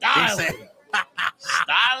 Styling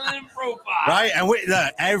and profile. Right?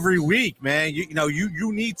 And every week, man,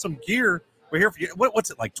 you need some gear. We're here for you. What's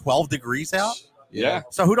it, like 12 degrees out? Yeah.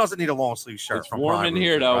 So who doesn't need a long sleeve shirt? It's from warm Prime in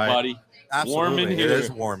here, Roofing, though, right? buddy. Absolutely. Warm in here. It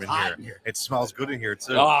is warm in here. It smells good in here,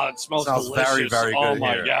 too. Oh, it smells very, delicious. very good Oh, in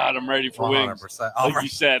my here. God. I'm ready for wings. 100%. Like you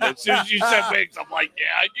said. As soon as you said wings, I'm like, yeah,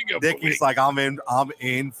 I can go for wings. Nikki's like, I'm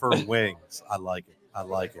in for wings. I like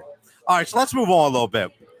it. All right, so let's move on a little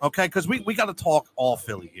bit, okay? Because we got to talk all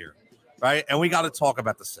Philly here, right? And we got to talk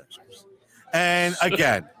about the Sixers. And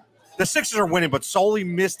again, the Sixers are winning, but solely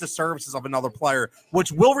missed the services of another player,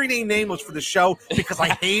 which will rename nameless for the show because I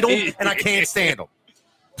hate him and I can't stand him.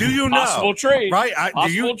 Do you know? Possible trade. Right?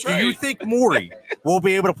 Do you trade. think Morey will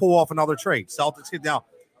be able to pull off another trade? Celtics hit now.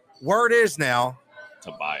 Word is now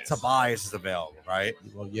Tobias is available, right?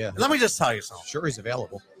 Well, yeah. Let me just tell you something. Sure, he's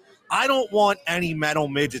available. I don't want any metal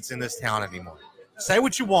midgets in this town anymore. Say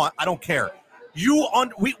what you want. I don't care.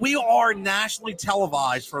 We are nationally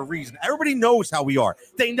televised for a reason. Everybody knows how we are.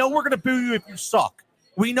 They know we're going to boo you if you suck.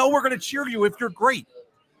 We know we're going to cheer you if you're great.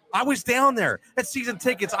 I was down there at season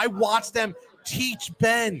tickets. I watched them teach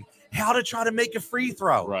Ben how to try to make a free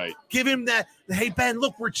throw. Right. Give him that, hey, Ben,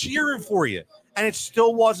 look, we're cheering for you. And it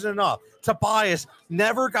still wasn't enough. Tobias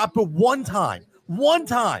never got but one time.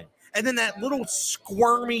 And then that little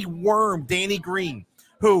squirmy worm, Danny Green,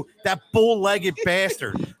 that bull-legged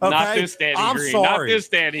bastard. Okay? Not this Danny Green. Sorry. Not this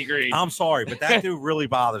Danny Green. I'm sorry, but that dude really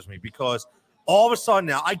bothers me because all of a sudden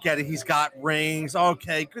now, I get it. He's got rings.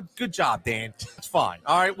 Okay, good job, Dan. It's fine.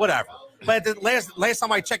 All right, whatever. But the last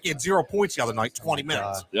time I checked, you had 0 points the other night, 20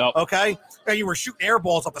 minutes. Yep. Okay? And you were shooting air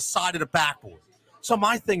balls off the side of the backboard. So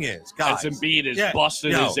my thing is, guys. As Embiid is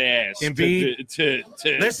busting his ass. Embiid. To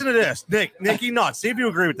Listen to this. Nicky Nuts. See if you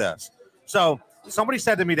agree with this. So somebody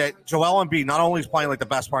said to me that Joel Embiid not only is playing like the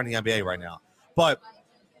best player in the NBA right now, but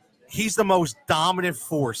he's the most dominant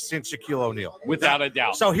force since Shaquille O'Neal. Without a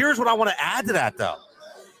doubt. So here's what I want to add to that, though.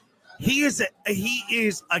 He is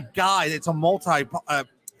a guy that's a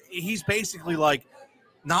he's basically like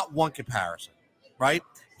not one comparison, right?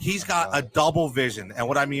 He's got a double vision. And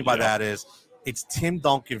what I mean by that is it's Tim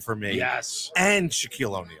Duncan for me. Yes. And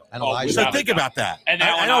Shaquille O'Neal. And Elijah. So think about that. And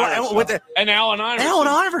Allen Iverson. Allen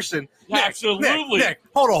Iverson. Absolutely. Nick,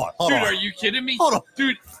 hold on. Dude, are you kidding me? Hold on.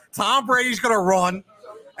 Dude. Tom Brady's going to run,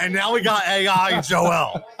 and now we got AI and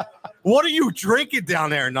Joel. What are you drinking down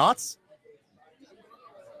there, Nuts?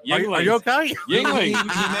 Are you okay? Yingling,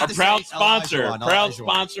 a proud sponsor. Elijah. Proud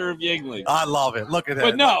sponsor of Yingling. I love it. Look at that.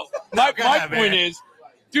 But no, my ahead, point man. is,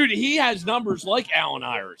 dude, he has numbers like Allen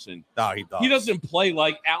Iverson. No, he does. He doesn't play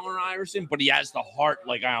like Allen Iverson, but he has the heart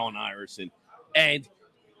like Allen Iverson. And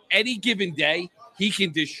any given day, he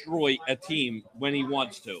can destroy a team when he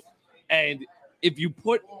wants to. And if you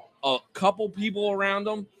put a couple people around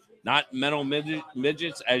him, not mental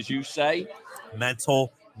midgets, as you say,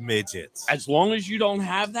 mental midgets. as long as you don't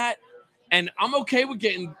have that, and I'm okay with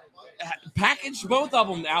getting package both of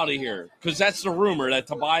them out of here because that's the rumor that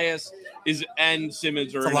Tobias and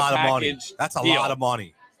Simmons are That's in a lot a of money. package. That's a deal. lot of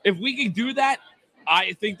money. If we can do that,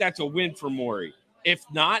 I think that's a win for Morey. If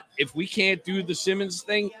not, if we can't do the Simmons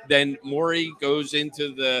thing, then Morey goes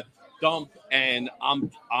into the dump, and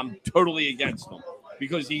I'm totally against him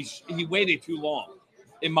because he waited too long,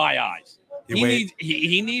 in my eyes.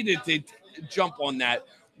 He needed to jump on that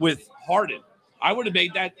with Harden. I would have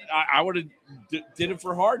made that. I would have did it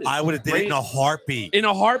for Harden. I would have did it in a heartbeat. In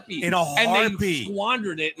a heartbeat. In a And heartbeat. then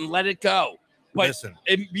squandered it and let it go. But Listen,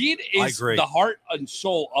 Embiid I is agree. the heart and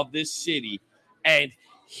soul of this city, and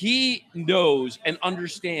he knows and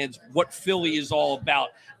understands what Philly is all about.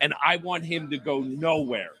 And I want him to go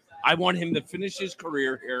nowhere. I want him to finish his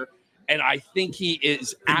career here, and I think he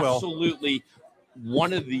is He will. absolutely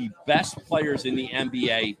one of the best players in the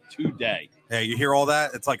NBA today. Yeah, you hear all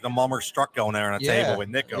that? It's like the mummer struck going there on a Yeah, table with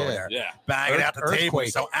Nick over yeah. there. Yeah. Banging out the table. Earthquake.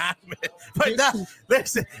 So adamant. But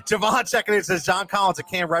listen, Javon checking in says John Collins and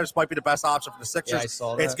Cam Reddish might be the best option for the Sixers. Yeah, I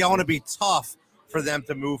saw that. It's going to be tough for them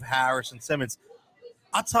to move Harris and Simmons.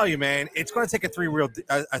 I'll tell you, man, it's going to take a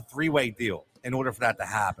three-way deal in order for that to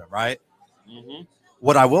happen, right? Mm-hmm.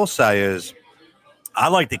 What I will say is I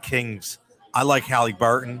like the Kings. I like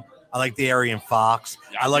Halliburton. I like De'Aaron Fox.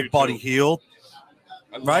 Yeah, I I like do Buddy too. Hield.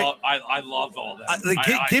 Right? I love all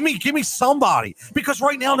that. Give me somebody, because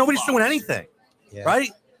right now Love nobody's Fox. doing anything, Yeah. right?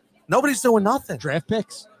 Nobody's doing nothing. Draft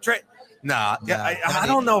picks. Nah, Nah, I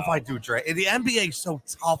don't know if I do draft. The NBA is so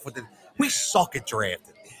tough with it. We suck at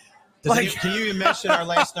drafting. Can you even mention our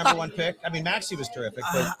last number one pick? I mean, Maxey was terrific,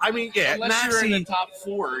 but I mean, yeah, Unless you're in Maxey. the top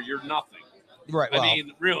 4, you're nothing. right. Well, I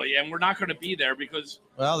mean, really, and we're not going to be there because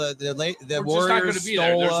well, the we're just not going Warriors to be there.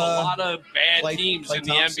 stole. There's a lot of bad Klay- teams Klay in the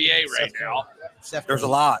Thompson, NBA right Steph now. Steph There's a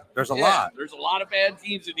Curry. lot. There's a lot. There's a lot of bad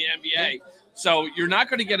teams in the NBA. So you're not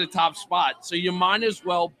going to get a top spot. So you might as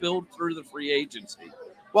well build through the free agency.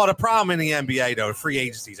 Well, the problem in the NBA though, free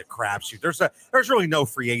agency is a crapshoot. There's really no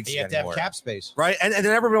free agency You have to have anymore, cap space. right? And then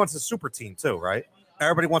everybody wants a super team too, right?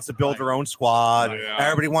 Everybody wants to build their own squad. Oh, yeah.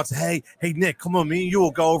 Everybody wants, hey, Nick, come on, me and you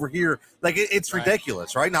will go over here. Like it's Right.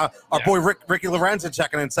 ridiculous, right? Now, our Yeah. boy Ricky Lorenzen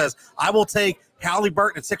checking in says, I will take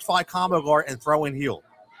Halliburton at 6'5" combo guard and throw in Hield.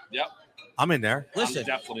 Yep. I'm in there. Listen, I'm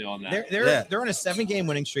definitely on that. they're on a 7-game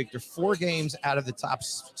winning streak. They're 4 games out of the top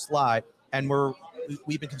slot, and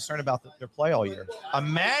we've been concerned about their play all year.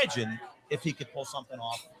 Imagine if he could pull something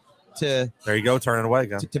off. There you go, turn it away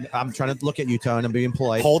again. I'm trying to look at you, Tone. I'm being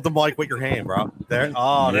polite. Hold the mic with your hand, bro. There.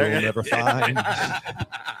 Oh, You'll there. never find.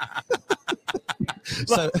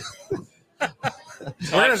 So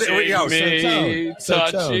Touching yo, me, so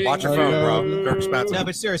touching Watch your phone, bro. They're expensive. no,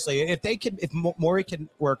 but seriously, if Morey can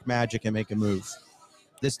work magic and make a move,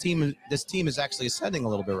 this team is actually ascending a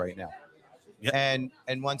little bit right now. Yeah.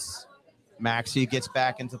 And once Maxey gets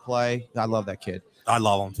back into play, I love that kid. I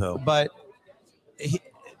love them too. But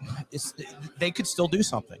they could still do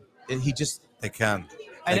something. He just They can.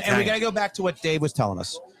 and we got to go back to what Dave was telling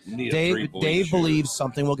us. Need a Dave three-point shooter. believes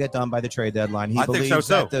something will get done by the trade deadline. He I think believes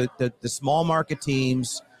so, that the small market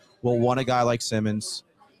teams will want a guy like Simmons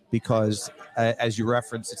because, as you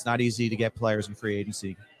referenced, it's not easy to get players in free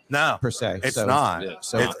agency No, per se. it's So- not. Yeah.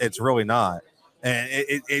 So It's really not. And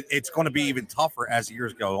it's going to be even tougher as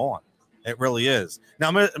years go on. It really is. Now,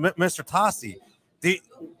 Mr. Tossi,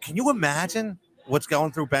 can you imagine what's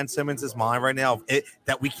going through Ben Simmons' mind right now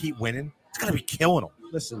that we keep winning? It's going to be killing him.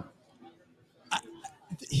 Listen,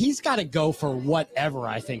 he's got to go for whatever,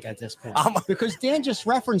 I think, at this point. Because Dan just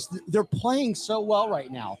referenced they're playing so well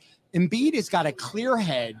right now. Embiid has got a clear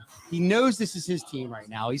head. He knows this is his team right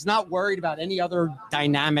now. He's not worried about any other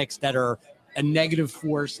dynamics that are a negative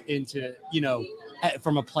force into,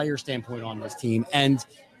 from a player standpoint on this team. And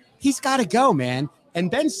he's got to go, man.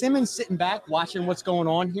 And Ben Simmons sitting back watching what's going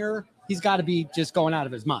on here, he's got to be just going out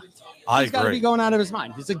of his mind. I He's got to agree. be going out of his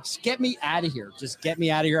mind. Just get me out of here. Just get me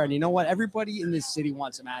out of here. And you know what? Everybody in this city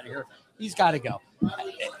wants him out of here. He's got to go.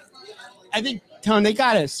 I think, Tone, they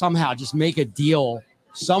got to somehow just make a deal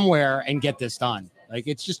somewhere and get this done. Like,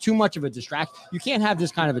 it's just too much of a distraction. You can't have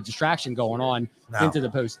this kind of a distraction going on No. into the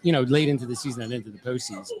post, late into the season and into the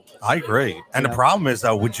postseason. I agree. And Yeah. the problem is,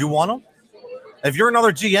 though, would you want him? If you're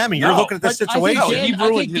another GM and you're No. looking at this But situation, I think He Dan,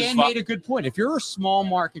 ruined his made a good point. If you're a small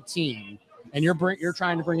market team and you're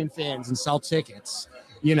trying to bring in fans and sell tickets,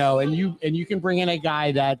 and you can bring in a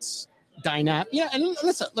guy that's dynamic. Yeah, and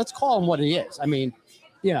let's call him what he is. I mean,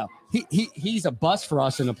 he's a bust for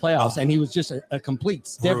us in the playoffs, and he was just a complete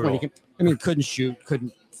stiff when he couldn't shoot,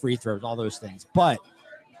 couldn't free throws, all those things. But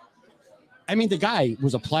I mean, the guy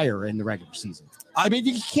was a player in the regular season. I mean,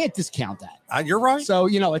 you can't discount that. you're right. So,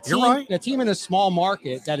 You're right. a team in a small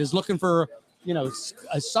market that is looking for,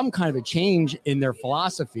 some kind of a change in their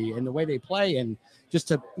philosophy and the way they play and just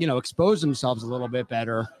to, expose themselves a little bit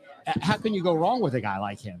better. How can you go wrong with a guy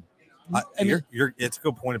like him? I mean, It's a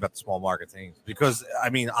good point about the small market teams because, I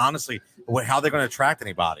mean, honestly, how are they going to attract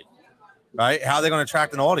anybody, right? How are they going to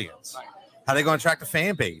attract an audience? How are they going to attract a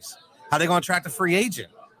fan base? How are they going to attract a free agent,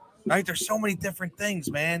 right? There's so many different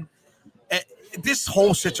things, man. This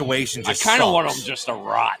whole situation I just kind of want sucks. him just to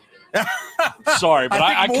rot. Sorry, but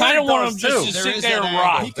I think kind of Morey want him does, just to too. There sit is there that and angle.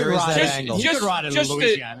 rot. he could There is rot that in- angle. he could rot in Just to-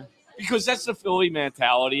 Louisiana. Because that's the Philly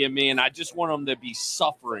mentality in me, and I just want him to be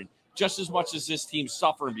suffering just as much as this team's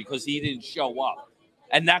suffering because he didn't show up.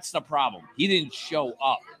 And that's the problem. He didn't show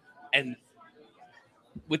up. And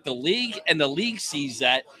with the league sees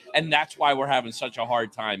that, and that's why we're having such a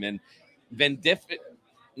hard time. And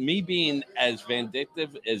me being as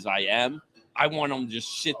vindictive as I am, I want him to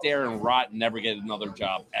just sit there and rot and never get another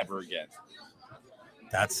job ever again.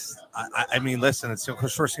 I mean, listen, it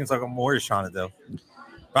sure seems like what Warriors trying to do,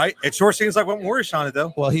 right? It sure seems like what Warriors trying to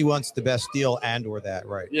do. Well, he wants the best deal and or that,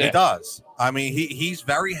 right? Yeah. He does. I mean, he's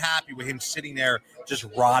very happy with him sitting there just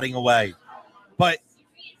rotting away. But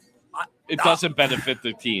It doesn't benefit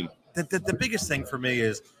the team. the biggest thing for me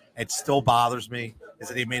is it still bothers me is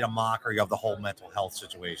that he made a mockery of the whole mental health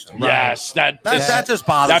situation. Yes, that That just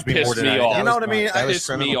bothers that me more pissed than me anything. off. You know what I mean? That was pissed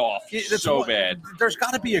me criminal. off That's so what- bad. There's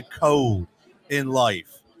got to be a code in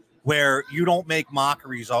life where you don't make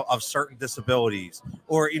mockeries of certain disabilities,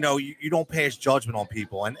 or you don't pass judgment on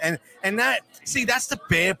people, and that's the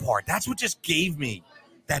bad part. That's what just gave me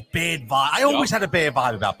that bad vibe. I always had a bad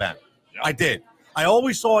vibe about Ben. Yep. I did. I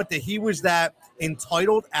always thought that he was that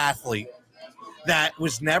entitled athlete that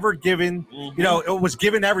was never given, it was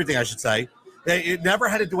given everything, I should say. It never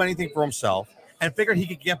had to do anything for himself, and figured he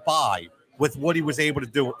could get by with what he was able to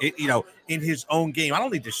do, in his own game. I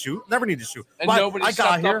don't need to shoot. Never need to shoot. And But nobody I got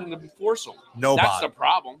stepped here. up and forced him. Nobody. That's the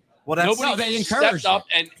problem. Well, that's Nobody they stepped encouraged up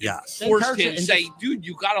and Yes. They forced encouraged him it and and say, dude,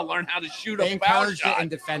 you got to learn how to shoot They a foul encouraged it shot. and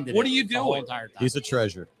defended What it are you the whole doing? entire time. He's a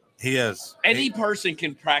treasure. He is. Any person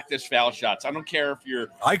can practice foul shots. I don't care if you're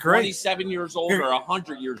I agree. 27 years old or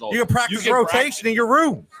 100 years old. You can practice can rotation in your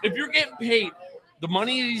room. If you're getting paid the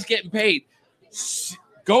money that he's getting paid,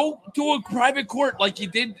 go to a private court like you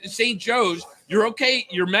did at St. Joe's. You're okay.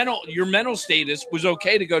 Your mental status was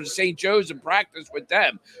okay to go to St. Joe's and practice with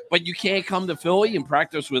them, but you can't come to Philly and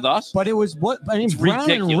practice with us. But it was Brown ridiculous.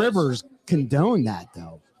 and Rivers condoned that,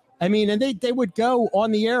 though. I mean, and they would go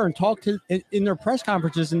on the air and talk in their press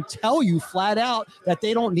conferences and tell you flat out that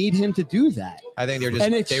they don't need him to do that. I think And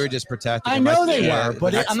it's- they were just protecting I him. know they yeah, were,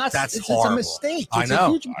 but that's- I'm not. that's It's horrible. a mistake. I It's know. A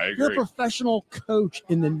huge, I you're a agree. professional coach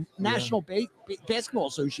in the National Basketball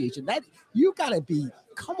Association. That you got to be.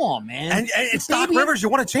 Come on, man. And it's Doc Maybe- Rivers. You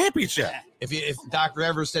won a championship. If Doc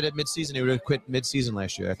Rivers said it midseason, he would have quit midseason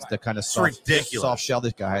last year. That's the kind of ridiculous. soft shell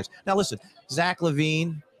this guy has. Now listen, Zach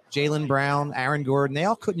LaVine, Jaylen Brown, Aaron Gordon, they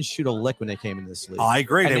all couldn't shoot a lick when they came into this league. I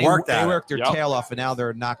agree. And They worked They at it. worked their Yep. tail off, and now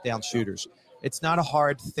they're knockdown shooters. It's not a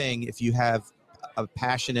hard thing if you have a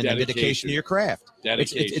passion and a dedication Dedication. to your craft.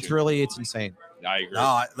 Dedication. It's insane. I agree.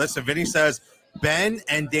 No, listen, Vinny says Ben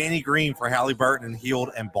and Danny Green for Halliburton and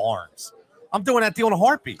Heald and Barnes. I'm doing that deal in a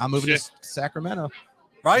heartbeat, I'm moving Shit. to Sacramento.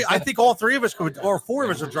 right? I think all three of us could, or four of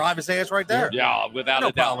us would drive his ass right there. Yeah, without No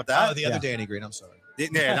a problem doubt. with that. The other Danny Green. I'm sorry.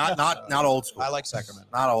 Yeah, not old school. I like Sacramento.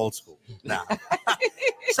 Not old school. No.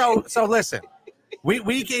 so listen,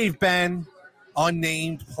 we gave Ben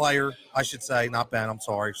unnamed player, I should say, not Ben. I'm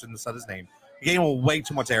sorry, shouldn't have said his name. We gave him way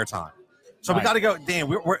too much airtime. So we Right. got to go, Dan.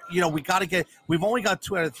 We got to get. We've only got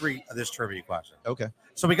 2 out of 3 of this trivia question, Okay.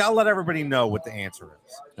 so we got to let everybody know what the answer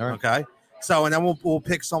is. All right. Okay. So and then we'll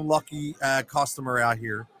pick some lucky customer out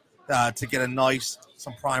here to get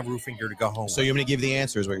some prime roofing gear to go home. So with. you're going to give the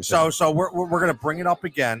answer, is what you're saying. So we're going to bring it up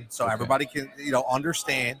again so Okay. everybody can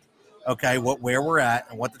understand, okay, where we're at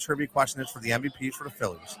and what the trivia question is for the MVPs for the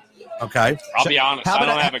Phillies. Okay, I'll be honest. How I about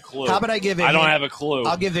don't I- have a clue. How about I give it? I don't have a clue.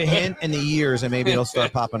 I'll give the hint and the years, and maybe it'll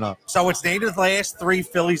start popping up. so it's named the last 3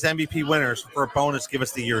 Phillies MVP winners. For a bonus, give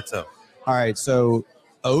us the year too. All right. So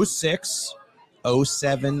 06,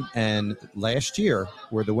 07, and last year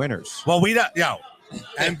were the winners. Well, we don't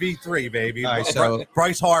MV3 baby. All right, so-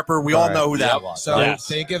 Bryce Harper, we all All know who that Yep. was. So Yes.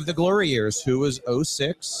 think of the glory years. Who was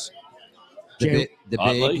 06? The, Jay- the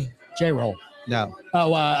Utley? big J-roll. no.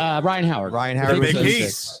 Oh, Ryan Howard. Ryan The Howard was big 06.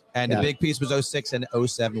 piece. And Yeah. the big piece was 06, and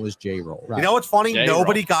 07 was J-roll. Right. You know what's funny? J-roll.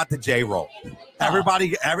 Nobody got the J roll.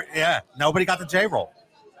 Nobody got the J roll.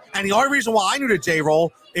 And the only reason why I knew the J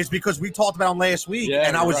roll is because we talked about him last week, Yeah,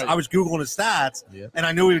 and I was right. googling his stats, Yeah. and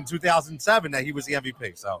I knew in 2007 that he was the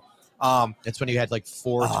MVP. So, That's when you had like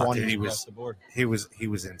 420 dude, he across was- the board. he was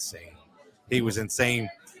insane. He was insane.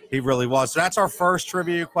 He really was. So that's our first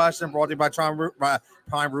trivia question brought to you by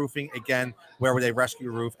Prime Roofing. Again, where they rescue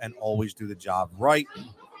your roof and always do the job right.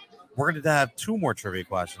 We're going to have 2 more trivia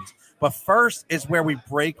questions, but first is where we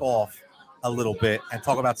break off a little bit and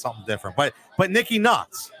talk about something different. But Nikki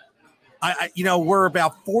Nuts, we're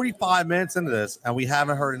about 45 minutes into this and we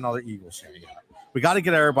haven't heard another Eagles chant yet. We got to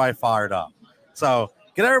get everybody fired up. So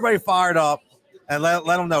get everybody fired up and let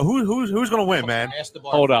them know who's going to win, man. Ask the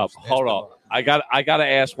bar Hold up. first. Ask Hold the up. bar. I got to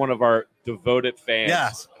ask one of our devoted fans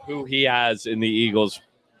Yes. who he has in the Eagles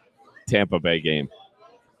Tampa Bay game.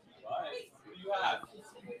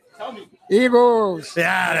 Eagles.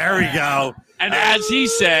 Yeah, there we go. And as he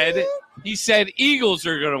said Eagles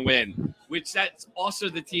are going to win, which that's also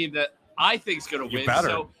the team that I think is going to You win. better.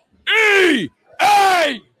 So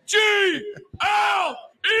EAGLES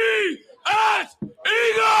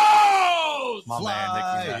Eagles! My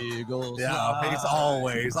Fly, man, Nicky. Eagles, Yeah, fly.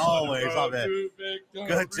 he's always my man.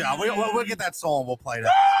 Good job. We'll get that song. We'll play that.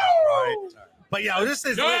 Right. But yeah, this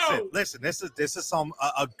is listen. This is some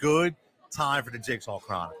a good time for the Jigsaw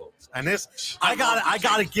Chronicles, and this I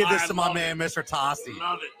gotta give this to my man, Mr. Tossi.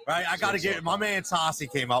 Right, I gotta give my man Tossi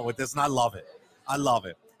came up with this, and I love it. I love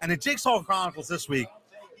it. And the Jigsaw Chronicles this week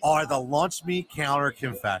are the lunch meat counter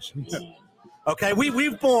confessions. Okay,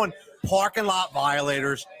 we've gone parking lot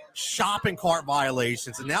violators, shopping cart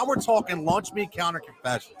violations, and now we're talking lunch meat counter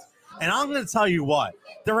confessions. And I'm going to tell you what,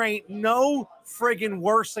 there ain't no friggin'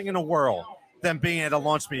 worse thing in the world than being at a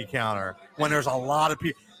lunch meat counter when there's a lot of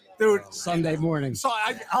people. Dude, Sunday morning. so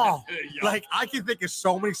I can think of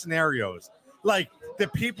so many scenarios. Like the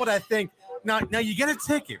people that think, now you get a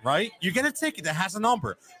ticket, right? You get a ticket that has a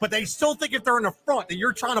number, but they still think if they're in the front that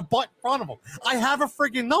you're trying to butt in front of them. I have a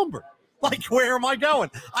friggin' number. Like, where am I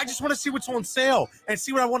going? I just want to see what's on sale and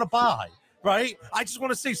see what I want to buy, right? I just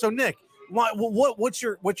want to see. So, Nick, what's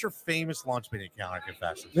your famous lunch meat counter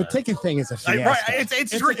confession? The ticket thing is a fiasco. Right,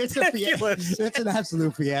 it's ridiculous. It's an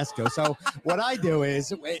absolute fiasco. So what I do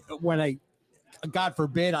is when God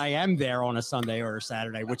forbid, I am there on a Sunday or a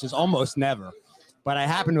Saturday, which is almost never. But I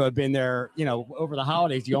happen to have been there, over the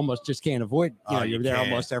holidays. You almost just can't avoid, you're there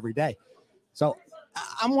almost every day. So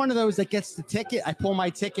I'm one of those that gets the ticket. I pull my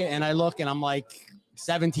ticket and I look and I'm like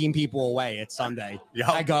 17 people away. It's Sunday. Yep.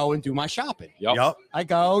 I go and do my shopping. Yep. I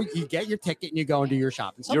go, you get your ticket and you go and do your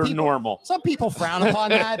shopping. You're normal. Some people frown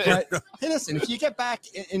upon that, but hey, listen, if you get back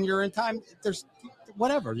and you're in time, there's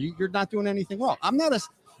whatever. You're not doing anything wrong. I'm not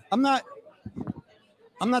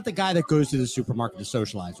the guy that goes to the supermarket to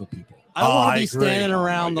socialize with people. I don't want to be standing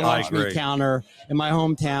around the lunch meat counter in my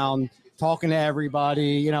hometown talking to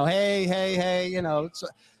everybody, hey, So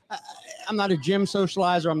I'm not a gym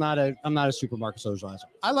socializer. I'm not a supermarket socializer.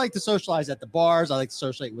 I like to socialize at the bars. I like to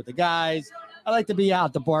socialize with the guys. I like to be out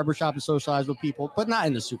at the barbershop and socialize with people, but not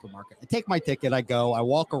in the supermarket. I take my ticket. I go. I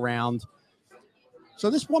walk around.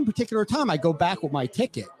 So this one particular time, I go back with my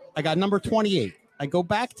ticket. I got number 28. I go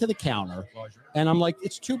back to the counter, and I'm like,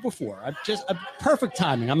 it's 2 before. I'm perfect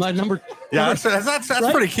timing. I'm like number. Yeah, that's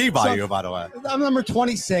right? pretty key by you, by the way. I'm number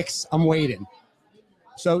 26. I'm waiting.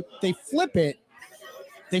 So they flip it.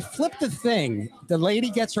 They flip the thing. The lady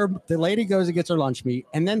goes and gets her lunch meat,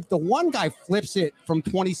 and then the one guy flips it from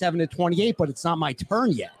 27 to 28, but it's not my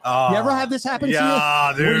turn yet. You ever have this happen to you?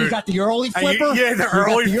 Yeah, dude. Where you got the early flipper. The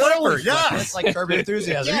early flipper. Yes. It's like Curb Your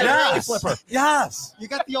Enthusiasm. Yeah, Yes. the early flipper. Yes. You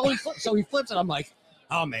got the early flipper. So he flips it. I'm like,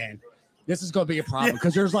 oh man, this is going to be a problem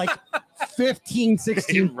because there's like 15,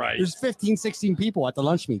 16, Right. There's 15, 16 people at the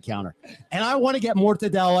lunch meat counter. And I want to get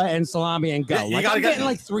mortadella and salami and go. Yeah, I'm getting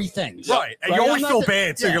like 3 things. Right. And you always I'm feel not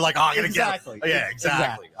bad, too. yeah, You're like, oh, I'm going to exactly. get it. Yeah,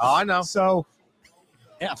 exactly. Oh, I know. So,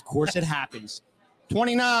 yeah, of course it happens.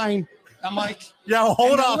 29. I'm like, Yeah,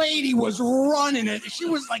 hold the up. lady was running it. She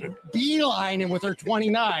was like beelining with her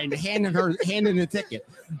 29, handing the ticket,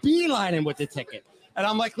 beelining with the ticket. And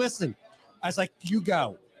I'm like, listen, I was like, you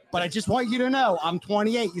go. But I just want you to know, I'm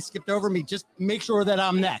 28. You skipped over me. Just make sure that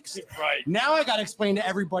I'm next. Right. Now I got to explain to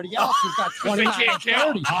everybody else who's got 29 They can't count,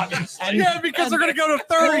 30. obviously. And- Yeah, because they're going to go to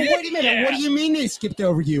Well, 30. wait a minute. Yeah. What do you mean they skipped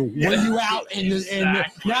over you? Were you out?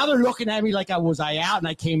 Exactly. Now they're looking at me like I out and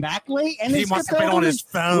I came back late? And they He must skipped have been over on me? his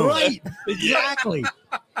phone. Right. Exactly.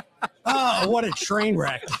 Oh, what a train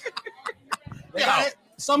wreck.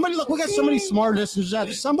 Somebody, look, we got so many smart listeners out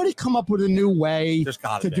there. Somebody come up with a new way There's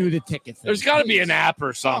got to to do the ticket thing. There's got to be Please. an app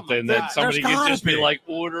or something God. that somebody There's can gotta just be be. like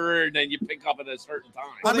order and then you pick up at a certain time.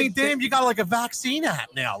 I mean, damn, you got like a vaccine app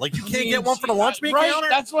now. Like, you can't get one for the lunch meat Right, counter?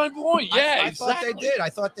 that's my point. Yeah, I thought exactly. they did. I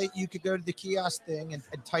thought that you could go to the kiosk thing and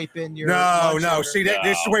type in your. No. lunch order. See,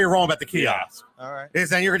 this is where you're wrong about the Yeah. kiosk. All right.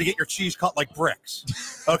 Is then you're going to get your cheese cut like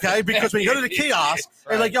bricks. Okay? Because when you go to the kiosk,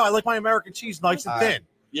 they're like, yo, I like my American cheese nice and thin.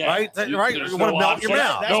 Yeah. Right? Right? There's You wanna no melt your option.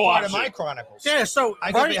 mouth. That's No part option. of my chronicles. Yeah, so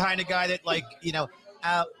I go right? behind a guy that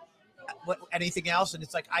anything else, and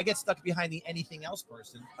it's like I get stuck behind the anything else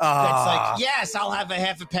person. That's like, yes, I'll have a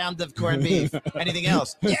half a pound of corned beef. Anything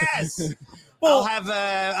else? Yes. I'll have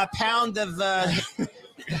a pound of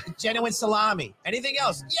genuine salami. Anything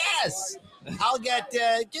else? Yes. I'll get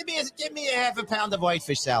give me a half a pound of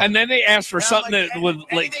whitefish salad. And then they ask for And I'm something like, that was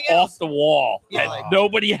like anything else? off the wall Yeah, that like-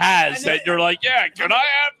 nobody has. And then- That you're like, yeah, can I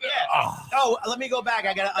have that? Yeah. Oh, let me go back.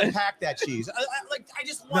 I gotta unpack that cheese. I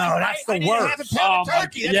just want. No, that's I the need to have worst. a pound of Oh,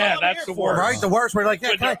 turkey. That's yeah, what I'm that's here the for. worst. Right? The worst. We're like, yeah,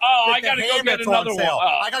 But can I, I the gotta go ham get that's on another sale. one.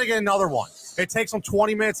 I got to get another one. It takes them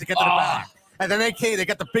 20 minutes to get to the Oh. back. And then they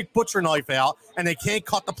get the big butcher knife out, and they can't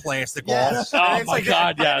cut the plastic Yes. off. Oh And it's my like, God,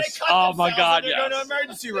 And yes. they cut Oh my themselves God, and they go to yes.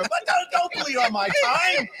 emergency room. But don't bleed on my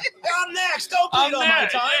time. I'm next. Don't bleed I'm on there. my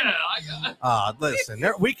time. Yeah, Listen,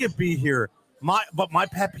 we could be here my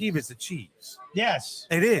pet peeve is the cheese. Yes.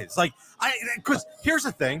 It is like because here's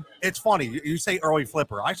the thing. It's funny. You say early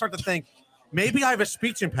flipper. I start to think maybe I have a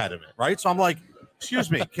speech impediment, right? So I'm like,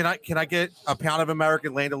 excuse me, can I get a pound of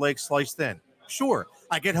American Land O'Lakes sliced thin? Sure.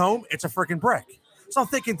 I get home, it's a freaking brick. So I'm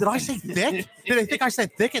thinking, did I say thick? Did they think I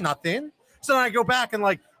said thick and not thin? So then I go back and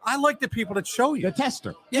like, I like the people that show you. The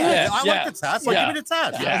tester. Yeah, I like the test. Like, give me the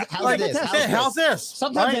test. Yeah. How's this?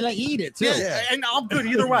 Sometimes Right? they let you eat it too. Yeah, and I'm good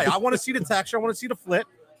either way. I want to see the texture. I want to see the flip.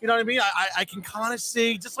 You know what I mean? I can kind of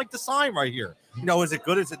see, just like the sign right here. You know, is it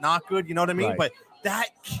good? Is it not good? You know what I mean? Right. But that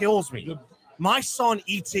kills me. My son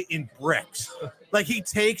eats it in bricks. Like he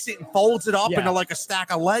takes it and folds it up Yeah. into like a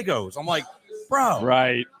stack of Legos. I'm like, bro,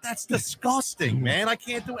 Right. that's disgusting, man. I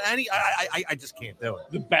can't do any. I just can't do it.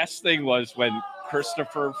 The best thing was when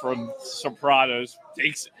Christopher from Sopranos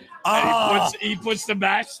takes Oh. and he puts the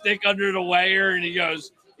matchstick under the weigher and he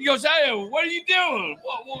goes, hey, what are you doing?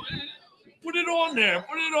 What, put it on there.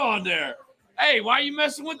 Put it on there. Hey, why are you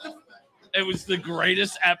messing with the? It was the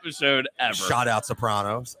greatest episode ever. Shout out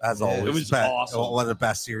Sopranos, as Yeah, always. it was Best- awesome. One of the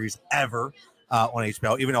best series ever on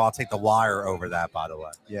HBO. Even though I'll take The Wire over that, by the way.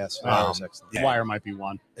 Yes. excellent. Yeah. Wire might be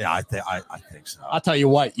one. Yeah, I think so. I'll tell you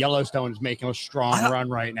what, Yellowstone's making a strong run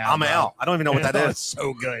right now. I'm bro. out. I don't even know what that It's is.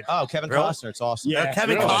 so good. Oh, Kevin Really? Costner. It's awesome. Yeah.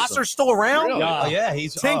 Kevin really? Costner's still around? Really? Oh, yeah.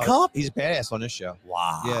 He's Tin Cup? He's badass on this show.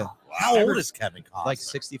 Wow. Yeah. How old is Kevin Costner? Like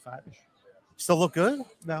 65ish. Still look good?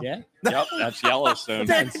 No. Yeah. Yep, that's Yellowstone.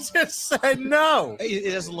 They just said no.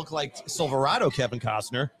 It doesn't look like Silverado Kevin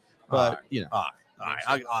Costner, but you know. All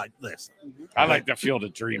right, listen. I like the Field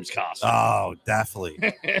of Dreams costume. Oh,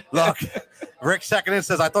 definitely. Look, Rick second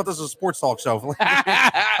says, I thought this was a sports talk show. we do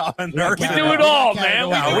it all, man.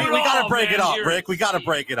 No, do we it got all, to break man. it up, Here Rick. We got to it is,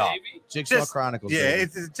 break it up. baby. Jigsaw Just- Chronicles. Yeah,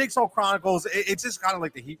 baby. it's Jigsaw Chronicles. It's just kind of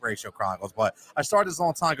like the Heat Ratio Chronicles, but I started this a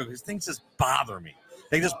long time ago because things just bother me.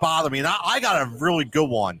 They just bother me. And I got a really good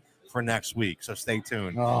one for next week, so stay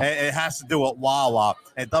tuned. Oh. It has to do with Wawa.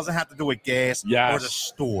 It doesn't have to do with gas Yes. or the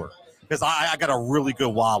store because I got a really good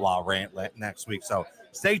Wawa rant next week. So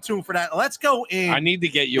stay tuned for that. Let's go in. I need to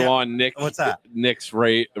get you Yeah. on Nick. What's that? Nick's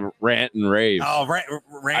rant and rave. Oh,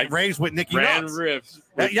 Raves with Nicky Rant Nuts. and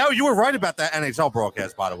riffs. Yeah, you were right about that NHL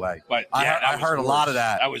broadcast, by the way. But I yeah, heard- that I was heard a lot of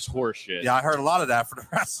that. That was horseshit. Yeah, I heard a lot of that for the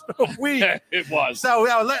rest of the week. it was. So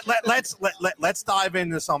let's dive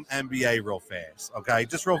into some NBA real fast, okay?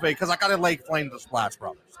 Just real fast because I got to lay claim to the Splash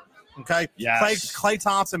Brothers, okay? Yes. Klay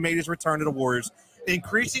Thompson made his return to the Warriors,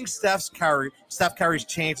 increasing Steph Curry's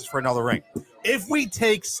chances for another ring. If we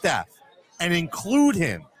take Steph and include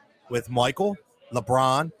him with Michael,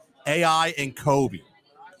 LeBron, AI, and Kobe,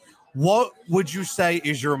 what would you say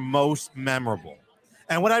is your most memorable?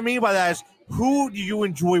 And what I mean by that is, who do you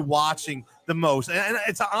enjoy watching the most? And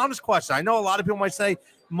it's an honest question. I know a lot of people might say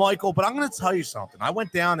Michael, but I'm going to tell you something. I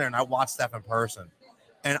went down there and I watched Steph in person,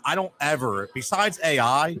 and I don't ever, besides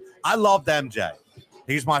AI, I loved MJ.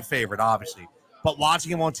 He's my favorite, obviously. But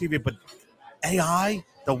watching him on TV, but AI,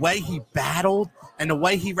 the way he battled and the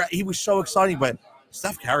way he was so exciting. But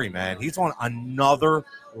Steph Curry, man, he's on another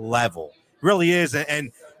level. Really is.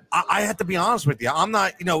 And I have to be honest with you. I'm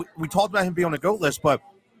not, we talked about him being on the GOAT list, but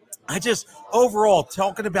I just, overall,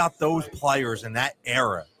 talking about those players in that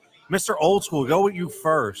era, Mr. Old School, go with you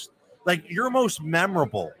first. Like, you're most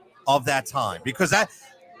memorable of that time because that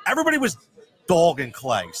everybody was dogging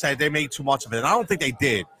Klay, said they made too much of it. And I don't think they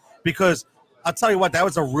did because I'll tell you what, that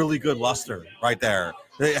was a really good luster right there,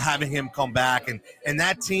 having him come back. And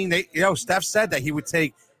that team, Steph said that he would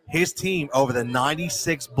take his team over the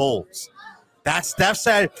 96 Bulls. That Steph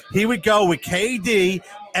said he would go with KD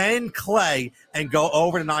and Klay and go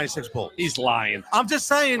over the 96 Bulls. He's lying. I'm just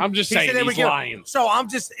saying. I'm just saying they would he's go. lying. So I'm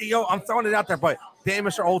just, I'm throwing it out there. But damn,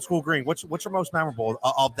 Mr. Old School Green, what's your most memorable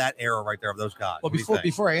of that era right there of those guys? Well, What do you think?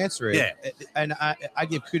 before I answer it, and I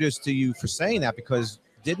give kudos to you for saying that because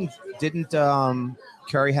didn't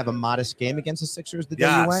Curry have a modest game against the Sixers the day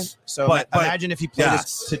you went? Yes. So But- imagine if he played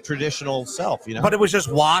yes. his to traditional self, But it was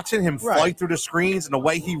just watching him Right. fight through the screens and the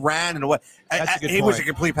way he ran and the way That's a good he was a point.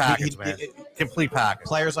 complete package, man. Complete package.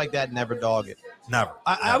 Players like that never dog it. Never.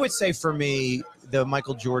 I would say for me, the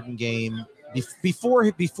Michael Jordan game before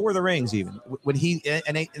the rings, even when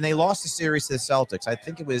they lost the series to the Celtics. I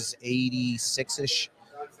think it was 86ish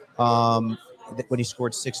when he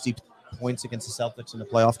scored 60 points against the Celtics in the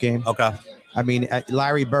playoff game. Okay. I mean,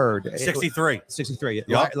 Larry Bird, 63. 63.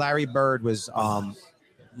 Yep. Larry Bird was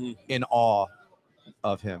in awe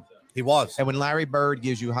of him. He was. And when Larry Bird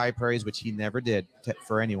gives you high praise, which he never did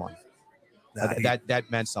for anyone, that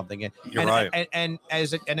meant something. You're right. And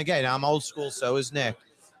again, I'm old school. So is Nick.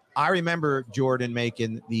 I remember Jordan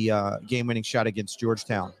making the game-winning shot against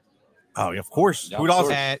Georgetown Oh, of course. Yeah, Who'd of also?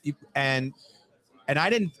 course. And I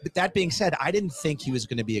didn't. But that being said, I didn't think he was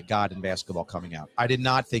going to be a god in basketball coming out. I did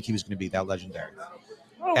not think he was going to be that legendary.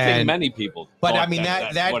 I don't think And- many people. But thought I mean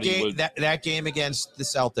that's that what he game would- that game against the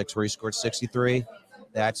Celtics where he scored 63.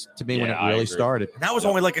 That's to me when Yeah, it I really agree. started. That was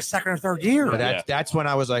only like a second or third year. But Yeah. that's when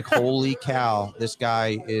I was like, holy cow, this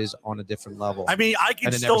guy is on a different level. I mean, I can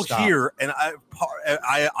And it still never stopped. hear, and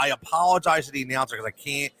I apologize to the announcer because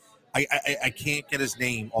I can't get his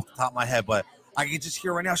name off the top of my head, but I can just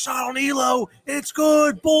hear right now, shot on Elo, it's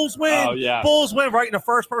good, Bulls win, Oh, yeah. Bulls win, right? And the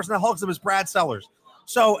first person that hugs him is Brad Sellers.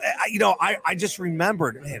 So, I just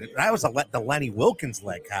remembered, man, that was the Lenny Wilkins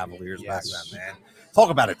led Cavaliers back then, man. Talk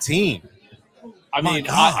about a team. I My mean,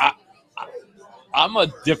 God. I'm a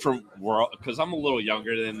different world because I'm a little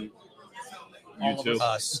younger than you All of two,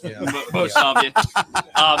 us, yeah. most of you.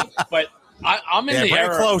 But I'm in Yeah, the bring it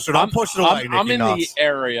era. closer. Don't I'm, push it away, I'm Nicky in Nuts. the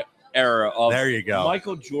era of There you go.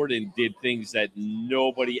 Michael Jordan did things that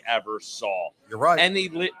nobody ever saw, You're right. and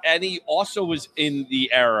he also was in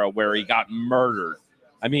the era where he got murdered.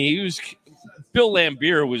 I mean, Bill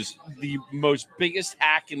Laimbeer was the most biggest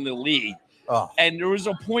hack in the league. Oh. And there was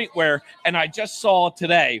a point where, and I just saw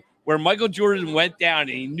today, where Michael Jordan went down and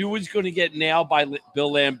he knew he was going to get nailed by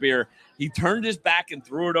Bill Laimbeer. He turned his back and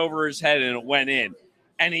threw it over his head and it went in.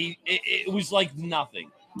 And it was like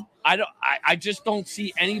nothing. I just don't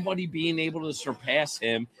see anybody being able to surpass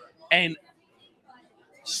him. And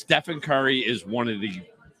Stephen Curry is one of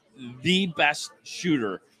the best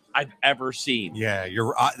shooter I've ever seen. Yeah,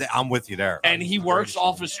 I'm with you there. And he works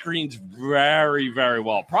off of screens very, very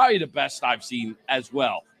well. Probably the best I've seen as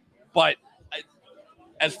well. But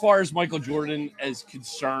as far as Michael Jordan is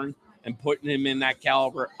concerned and putting him in that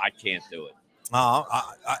caliber, I can't do it.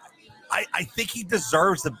 I think he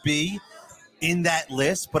deserves to be in that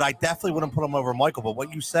list, but I definitely wouldn't put him over Michael. But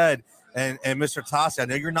what you said, and Mr. Tassi, I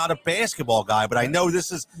know you're not a basketball guy, but I know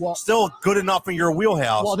this is still good enough in your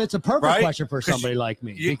wheelhouse. Well, that's a perfect right? question for somebody like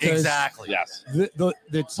me. Because Exactly. Yes.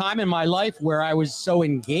 the time in my life where I was so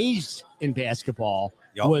engaged in basketball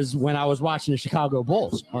Yup. was when I was watching the Chicago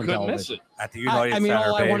Bulls on Couldn't miss television. it. At the United I mean, Center,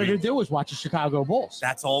 all I wanted baby. to do was watch the Chicago Bulls.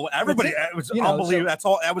 That's all. Everybody. That's It was You know, unbelievable. so- That's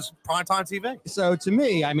all. That was primetime TV. So to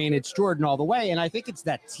me, I mean, it's Jordan all the way, and I think it's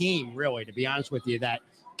that team, really, to be honest with you, that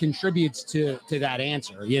contributes to that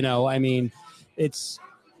answer. You know, I mean, it's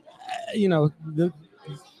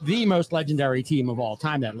the most legendary team of all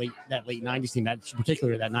time, that late '90s team, that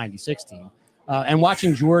particularly that '96 team, and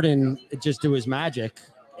watching Jordan just do his magic,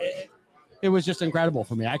 it was just incredible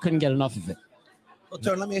for me. I couldn't get enough of it. Well,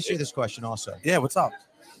 Tony, let me ask you this question also. Yeah. What's up?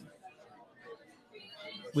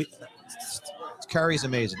 Curry's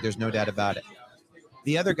amazing. There's no doubt about it.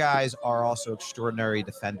 The other guys are also extraordinary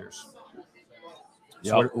defenders.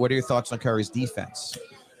 So what are your thoughts on Curry's defense?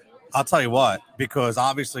 I'll tell you what, because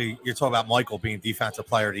obviously you're talking about Michael being Defensive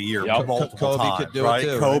Player of the Year Yep. multiple Kobe times, could do it right?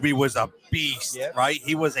 too, Kobe was a beast, Yep. right?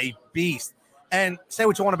 He was a beast. And say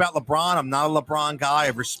what you want about LeBron, I'm not a LeBron guy. I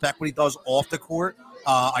respect what he does off the court.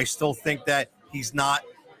 I still think that he's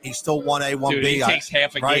still 1A, 1B. Dude, he takes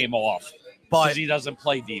half a right? game off but because he doesn't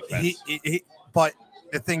play defense. but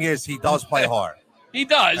the thing is, he does play hard. He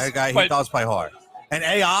does. That guy, he but does play hard. And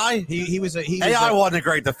AI, He was AI wasn't a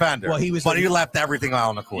great defender. Well, he was but a- he left everything out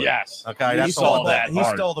on the court. yes. Okay, he that's saw all. that. He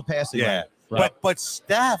hard. stole the passing. Yeah, lane. but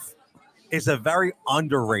Steph is a very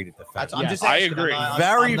underrated defender. I'm Yes, just I asking. agree. Very, I'm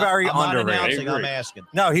not- very I'm not underrated. announcing, I I'm agree. asking.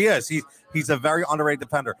 No, he is. He's a very underrated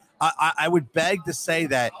defender. I would beg to say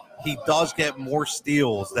that he does get more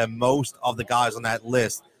steals than most of the guys on that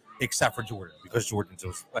list, except for Jordan, because Jordan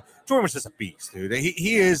was just a beast, dude.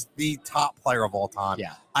 He is the top player of all time.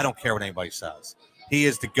 Yeah. I don't care what anybody says. He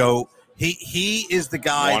is the GOAT. He is the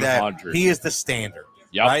guy 100. that he is the standard.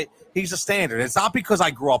 Yep. Right? He's a standard. It's not because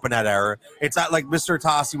I grew up in that era. It's not like Mr.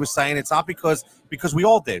 Tassi was saying. It's not because we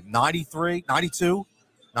all did. 93, 92,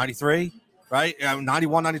 93, right?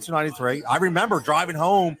 91, 92, 93. I remember driving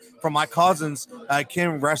home from my cousins,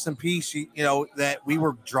 Kim, rest in peace, that we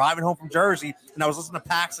were driving home from Jersey, and I was listening to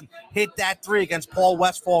Paxson hit that three against Paul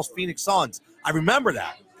Westfall's Phoenix Suns. I remember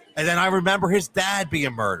that. And then I remember his dad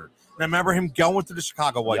being murdered. And I remember him going to the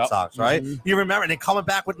Chicago White Yep. Sox, right? You remember, and then coming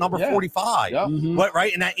back with number Yeah. 45, Yep. Mhm. what,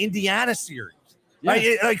 right? In that Indiana series, Yeah.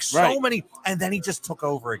 right? Like so Right. many, and then he just took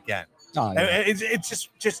over again. Oh, yeah. It's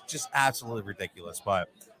just absolutely ridiculous. But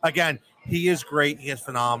again, he is great. He is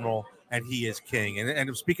phenomenal, and he is king.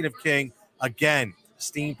 And speaking of king, again,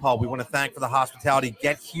 Steam Pub, we want to thank for the hospitality.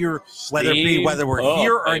 Get here, whether we're Pub,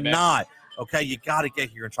 here or baby. not. Okay, you got to get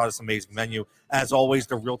here and try this amazing menu. As always,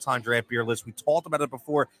 the real-time draft beer list. We talked about it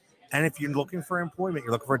before. And if you're looking for employment,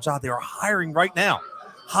 you're looking for a job, they are hiring right now.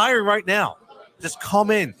 Just come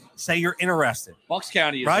in, say you're interested. Bucks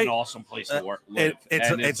County is Right? an awesome place to work. Live. It's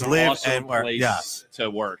and it's an live awesome and work. place Yes, to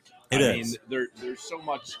work. It I is. mean, there's so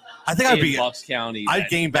much. I think I'd in be. Bucks County. I'd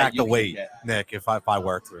gain back you the can weight, get. Nick, if I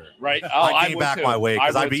worked through it. Right? Oh, I'd gain would back too. my weight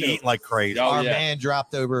because I I'd would be too. eating like crazy. Oh, Our yeah. man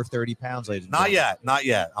dropped over 30 pounds, ladies and Not gentlemen. yet, not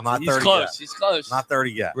yet. I'm not He's 30 close. yet. He's close. Not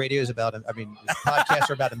 30 yet. Radio's about, I mean, podcasts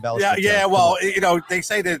are about Yeah, embellishment. yeah. so Well, come they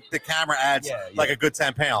say that the camera adds Yeah, like yeah. a good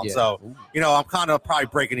 10 pounds. Yeah. So, Ooh. I'm kind of probably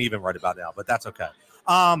breaking even right about now, but that's okay.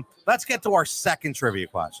 Let's get to our second trivia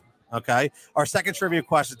question. Okay. Our second trivia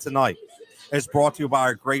question tonight is brought to you by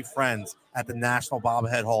our great friends at the National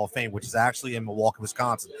Bobblehead Hall of Fame, which is actually in Milwaukee,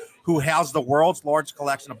 Wisconsin, who houses the world's largest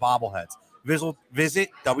collection of bobbleheads. Visit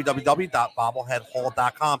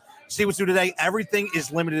www.bobbleheadhall.com. See what's new today. Everything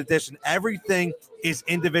is limited edition. Everything is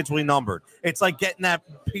individually numbered. It's like getting that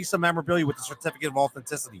piece of memorabilia with the certificate of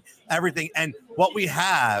authenticity. Everything. And what we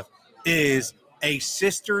have is a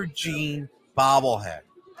Sister Jean bobblehead.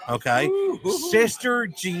 Okay, Sister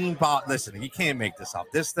Jean Bob. Listen, you can't make this up.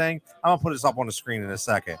 This thing, I'm gonna put this up on the screen in a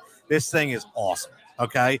second. This thing is awesome.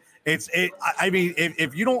 Okay, I mean,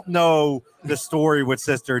 if you don't know the story with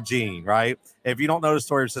Sister Jean, right? If you don't know the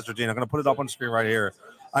story of Sister Jean, I'm gonna put it up on the screen right here.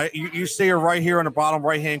 You see her right here in the bottom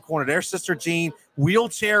right-hand corner. There's Sister Jean,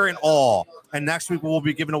 wheelchair and all. And next week we'll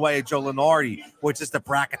be giving away Joe Lenardi, which is the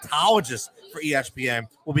bracketologist for ESPN.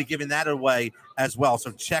 We'll be giving that away as well.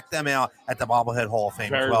 So check them out at the Bobblehead Hall of Fame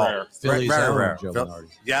Very as well. rare. Philly's Very own rare. Joe Phil- Lenardi.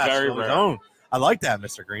 Yes, Very Philly's rare. own. I like that,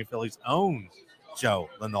 Mr. Green. Philly's own Joe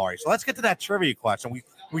Lenardi. So let's get to that trivia question.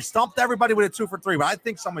 We stumped everybody with a 2 for 3, but I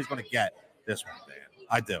think somebody's going to get this one, Dan.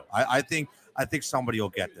 I do. I think somebody will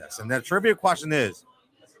get this. And the trivia question is: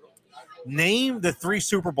 name the 3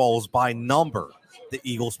 Super Bowls by number the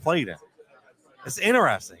Eagles played in. It's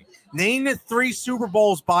interesting. Name the 3 Super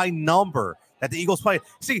Bowls by number that the Eagles played.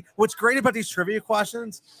 See, what's great about these trivia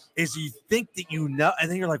questions is you think that you know, and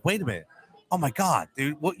then you're like, wait a minute. Oh my God,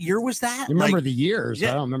 dude, what year was that? You remember Like, the years?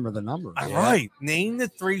 yeah. I don't remember the numbers. right. Name the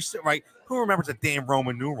 3, right? Who remembers the damn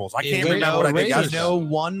Roman numerals? I can't If remember what I did Raiders. you yesterday. know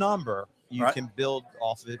one number, you Right. can build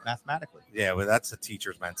off of it mathematically. Yeah, well, that's a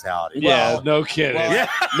teacher's mentality. Yeah, Well, no kidding. Yeah.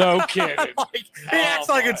 No kidding. Like, he acts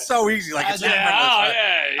like it's so easy. Like it's Yeah, effortless, right?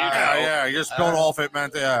 yeah, you know. Yeah, you just build off it, man.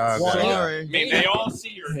 Yeah, okay. Well, Yeah. sorry. I mean, they all see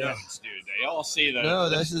your notes, dude. They all see the. No,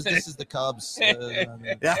 this is the Cubs. I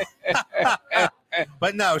mean,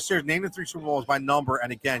 But no, seriously, name the 3 Super Bowls by number,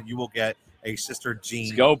 and again, you will get a Sister Jean.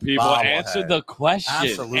 Let's go, people. bobblehead. Answer the question.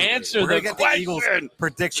 Absolutely. Answer We're the gonna get the Eagles question.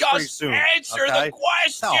 prediction pretty Just soon. answer okay? the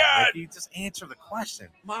question. No, Ricky, just answer the question.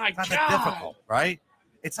 My It's not God. that difficult, right?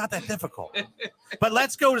 It's not that difficult. But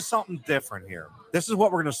let's go to something different here. This is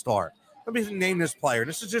what we're going to start. Let me name this player.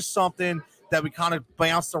 This is just something that we kind of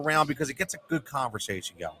bounced around because it gets a good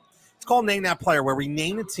conversation going. It's called Name That Player, where we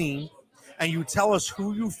name a team and you tell us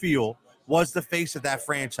who you feel was the face of that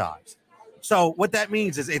franchise. So what that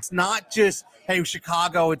means is it's not just, hey,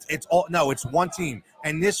 Chicago, it's all, no, it's one team.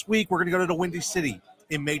 And this week we're going to go to the Windy City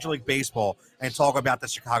in Major League Baseball and talk about the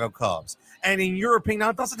Chicago Cubs. And in your opinion, now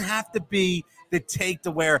it doesn't have to be the take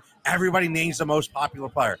to where everybody names the most popular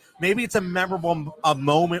player. Maybe it's a memorable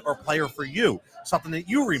moment or player for you, something that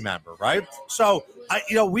you remember, right? So,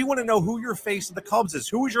 we want to know who your face of the Cubs is.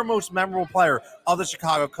 Who is your most memorable player of the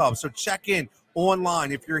Chicago Cubs? So check in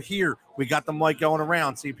online. If you're here, we got the mic going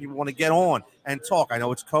around. See if people want to get on and talk. I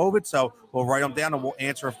know it's COVID, so we'll write them down and we'll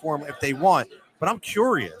answer it for them if they want. But I'm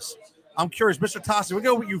curious. Mr. Tossi, we'll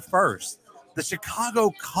go with you first. The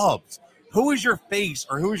Chicago Cubs. Who is your face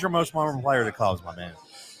or who is your most memorable player of the Cubs, my man?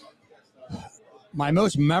 My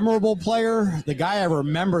most memorable player, the guy I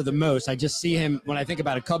remember the most, I just see him when I think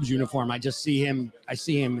about a Cubs uniform. I see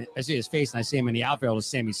his face, and I see him in the outfield as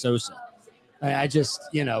Sammy Sosa. I just,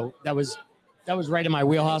 that was right in my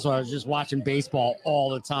wheelhouse. When I was just watching baseball all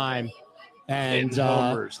the time, and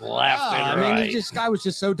homers left and I right. mean, this guy was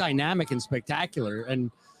just so dynamic and spectacular,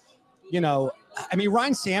 and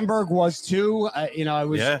Ryan Sandberg was too. I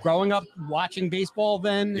was growing up watching baseball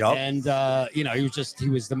then, and he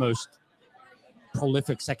was the most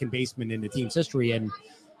prolific second baseman in the team's history, and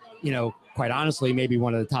quite honestly, maybe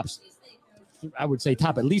one of the top. I would say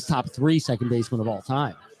at least top 3 second basemen of all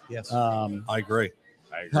time. yes. I agree.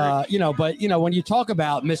 But when you talk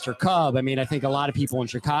about Mr. Cub, I mean, I think a lot of people in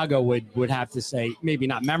Chicago would have to say maybe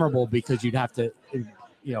not memorable because you'd have to,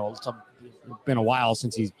 it's been a while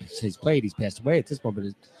since he's played. He's passed away at this point, but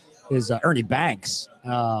is Ernie Banks,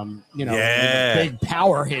 big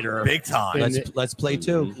power hitter, Big time. Let's play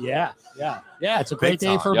 2. Yeah. It's a great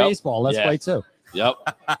day for Yep. baseball. Let's play too. Yep.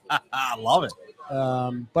 I love it.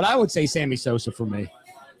 But I would say Sammy Sosa for me.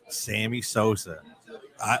 Sammy Sosa.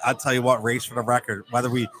 I tell you what, race for the record, whether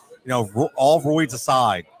we, all roids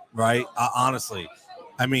aside, right? Honestly,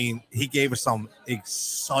 I mean, he gave us some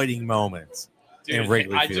exciting moments in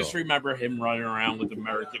Wrigley I Field. just remember him running around with the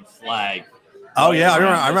American flag. Oh yeah, I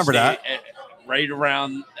around remember the that. state, right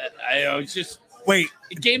around. I was just. Wait,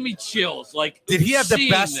 It gave me chills. Like, did he have the seeing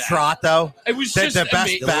best that. trot though? It was The just best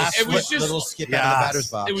amazing. pass? It was just. little skip out of the batter's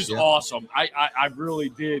box. It was yeah. awesome. I really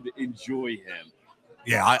did enjoy him.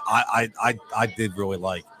 Yeah, I did really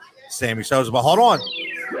like Sammy Sosa. But hold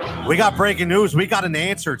on, we got breaking news. We got an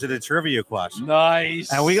answer to the trivia question,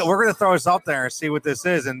 Nice. and we're gonna throw us up there and see what this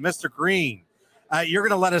is. And Mr. Green, you're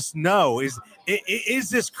gonna let us know is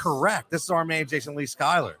this correct? This is our man Jason Lee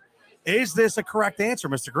Schuyler. Is this a correct answer,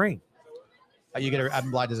 Mr. Green? You get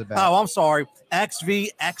I'm blind as a bat. Oh, I'm sorry. XV,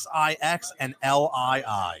 XIX, and LII.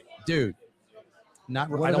 Dude. Not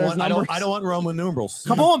What I are don't those want I numbers? don't want Roman numerals.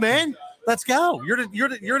 Come on, man. Let's go. You're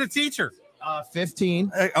the teacher.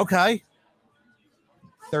 15, Okay.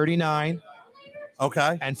 39,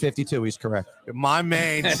 Okay. and 52. He's correct. My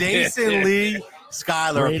man, Jason Lee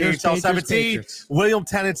Schuyler of Raiders, PHL 17, Patriots. William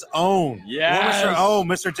Tennant's own. Yes.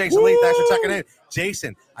 Mr. Jason Lee, thanks for checking in.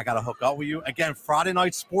 Jason, I got to hook up with you. Again, Friday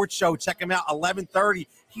night sports show. Check him out, 11:30.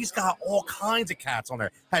 He's got all kinds of cats on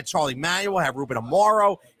there. Had Charlie Manuel, had Ruben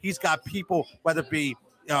Amaro. He's got people, whether it be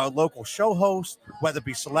local show hosts, whether it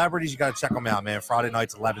be celebrities, you got to check them out, man. Friday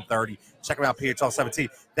nights, 11:30. Check them out, PHL 17.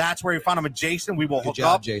 That's where you find them. And Jason, we will Good hook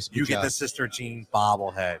job, up. Jason. Good You get job. the Sister Jean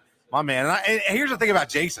bobblehead. My man. And here's the thing about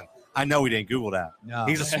Jason. I know he didn't Google that. No.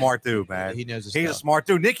 He's a smart dude, man. He knows his He's a stuff. smart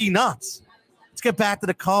dude. Nicky Nuts. Let's get back to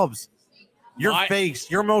the Cubs. Your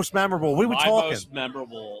face, your most memorable. We were My talking. most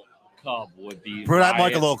memorable Cub would be Bring that mic a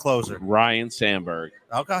Ryan- little closer. Ryan Sandberg.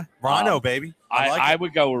 Okay. Rhino, baby. I like I it.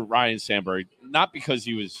 would go with Ryan Sandberg, not because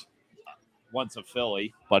he was once a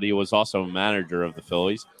Philly, but he was also a manager of the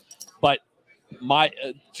Phillies. But my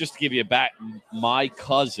just to give you a back, my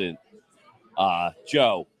cousin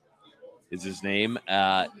Joe is his name.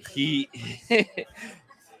 He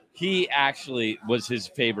he actually was his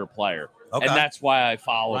favorite player, Okay. and that's why I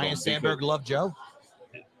followed him. Ryan Sandberg loved Joe.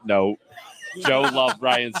 No, Joe loved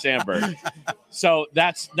Ryan Sandberg, so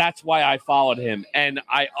that's why I followed him, and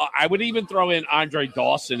I would even throw in Andre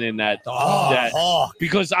Dawson in that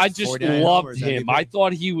because I just 49 loved homers, him. MVP. I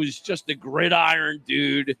thought he was just a gridiron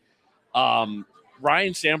dude.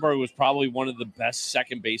 Ryan Sandberg was probably one of the best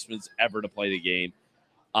second basemen ever to play the game,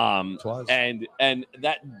 Twas. and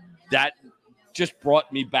that just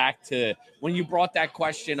brought me back to when you brought that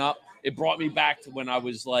question up. It brought me back to when I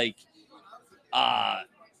was like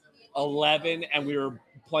 11 and we were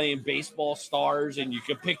playing Baseball Stars and you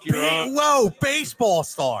could pick your own Whoa, baseball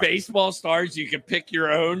star. Baseball Stars. You could pick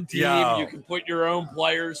your own team. Yo. You could put your own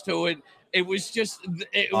players to it. It was just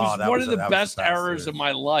it Oh, was that one was of a- the that was best the best, eras dude. of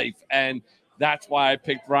my life, and that's why I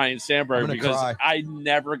picked Ryan Sandberg I'm gonna because cry. I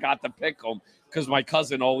never got to pick him because my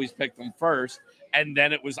cousin always picked him first, and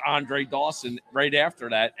then it was Andre Dawson right after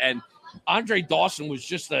that. And Andre Dawson was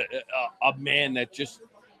just a man that just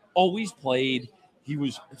always played. He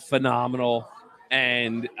was phenomenal,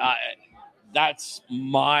 and that's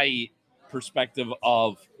my perspective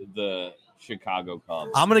of the Chicago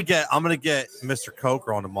Cubs. I'm gonna get Mr.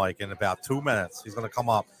 Coker on the mic in about 2 minutes. He's gonna come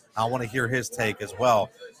up. I want to hear his take as well.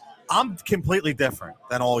 I'm completely different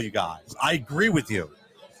than all you guys. I agree with you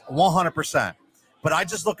 100%. But I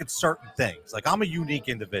just look at certain things. Like I'm a unique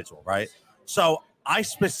individual, right? So I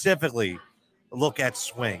specifically look at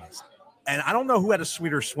swings. And I don't know who had a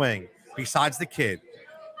sweeter swing besides the kid.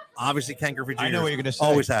 Obviously, Ken Griffey Jr. I know what you're going to say.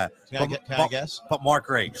 always had. Can I guess? But Mark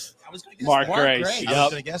Grace. I was going to guess Mark that. Grace, I was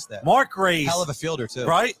yep. going to guess that. Mark Grace. Hell of a fielder, too.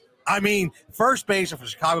 Right? I mean, first baseman for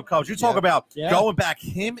the Chicago Cubs. You talk Yeah. about Yeah. going back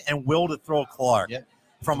him and Will to throw Clark Yeah.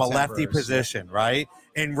 from a lefty Contemporaries, position, right?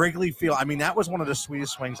 In Wrigley Field. I mean, that was one of the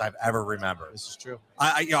sweetest swings I've ever remembered. This is true.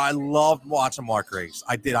 I loved watching Mark Grace.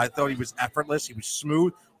 I did. I thought he was effortless. He was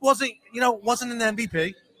smooth. Wasn't an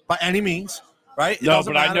MVP by any means, right? It No,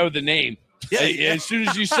 doesn't but I matter. know the name. Yeah, yeah. As soon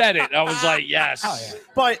as you said it, I was like, yes. Oh, yeah.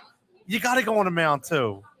 But you got to go on the mound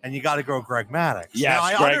too, and you got to go Greg Maddux.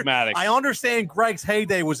 Yes, Now, Greg Maddux. I understand Greg's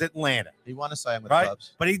heyday was Atlanta. He won a sign with Right? the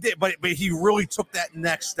Cubs. But he did, but he really took that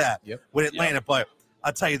next step Yep. with Atlanta. But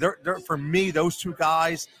I'll tell you, they're for me, those two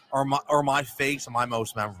guys are my face and my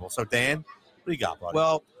most memorable. So Dan, what do you got, buddy?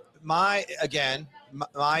 Well, my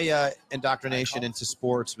indoctrination into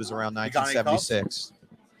sports was around You got any 1976,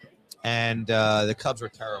 and the Cubs were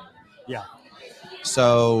terrible. Yeah.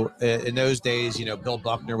 So in those days, Bill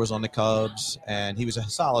Buckner was on the Cubs, and he was a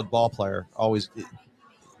solid ball player. Always,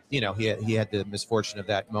 he had the misfortune of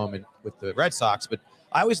that moment with the Red Sox, but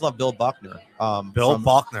I always loved Bill Buckner. Bill from-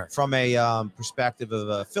 Buckner. from a perspective of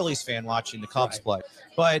a Phillies fan watching the Cubs play.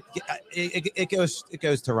 But it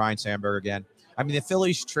goes to Ryan Sandberg again. I mean, the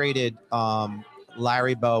Phillies traded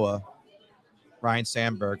Larry Boa, Ryan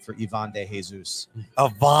Sandberg for Ivan De Jesus.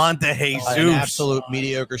 Ivan De Jesus. An absolute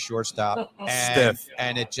mediocre shortstop. Stiff.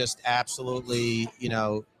 And it just absolutely,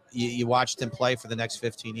 you watched him play for the next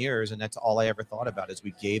 15 years, and that's all I ever thought about is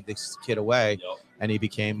we gave this kid away, and he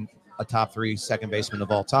became a top 3 second baseman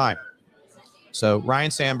of all time. So Ryan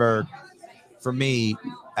Sandberg, for me,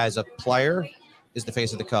 as a player, is the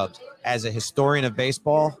face of the Cubs. As a historian of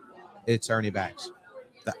baseball, it's Ernie Banks.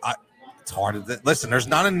 It's hard to listen. There's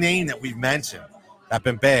not a name that we've mentioned that's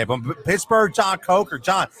been bad. But Pittsburgh, John Coker,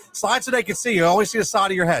 John, slide so they can see you. Always see the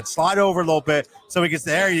side of your head. Slide over a little bit so we can.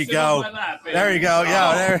 There you go. There you go.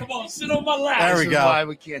 Yeah. There. Come on, sit on my lap. There we This is go. why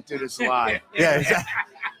we can't do this live. Yeah.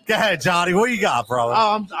 Go ahead, Johnny. What you got, brother?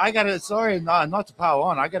 I got to. Sorry, not to pile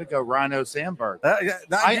on. I got to go. Rhino Sandberg. I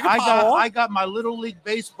I got my Little League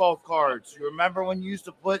baseball cards. You remember when you used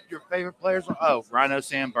to put your favorite players on? Oh, Rhino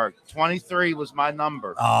Sandberg. 23 was my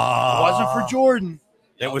number. It wasn't for Jordan.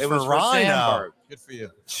 It was It for was for Rhino. Sandberg. Good for you.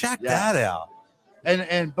 Check Yeah. that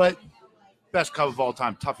out. But best Cub of all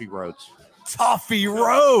time, Tuffy Rhodes. Tuffy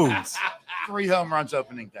Rhodes. 3 home runs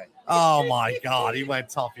opening day. Oh my God, he went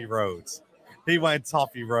Tuffy Rhodes.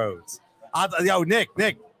 Yo, Nick.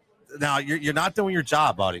 Now you're not doing your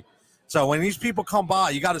job, buddy. So when these people come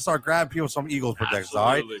by, you got to start grabbing people some Eagles predictions. All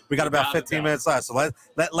right, Absolutely. we got about Without a 15 doubt. minutes left. So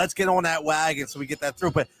let's get on that wagon so we get that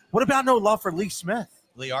through. But what about no love for Lee Smith?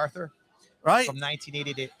 Lee Arthur Right? from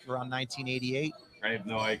 1980 to around 1988. I have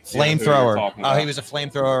no idea. Flamethrower. Oh, he was a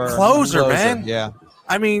flamethrower. Closer, man. Yeah.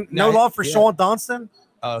 I mean, no Yeah, love for yeah. Sean Dunston.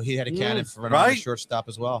 Oh, he had a cannon for running Right? shortstop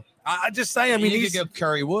as well. I just say, I mean, you he's could go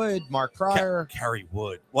Curry Wood, Mark Pryor. Kerry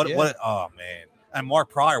Wood. What? Yeah. What? Oh man. And Mark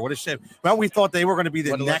Pryor. What a shit. Well, we thought they were going to be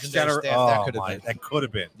the What a next legendary generation. staff that Oh could have my, been. that could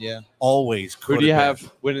have been. Yeah. Always. Who do you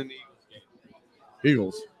have winning the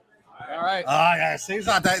Eagles. All right. Yeah, see, it's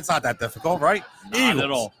not that difficult, right? Not at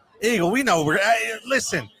all. Eagle, we know.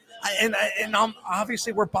 Listen, and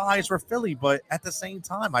obviously we're biased, we're Philly, but at the same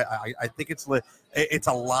time, I think it's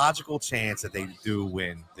a logical chance that they do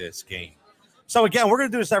win this game. So again, we're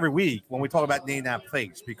going to do this every week when we talk about name that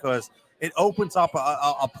place because it opens up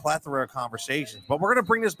a plethora of conversations. But we're going to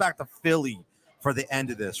bring this back to Philly for the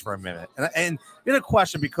end of this for a minute, and in a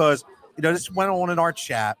question because this went on in our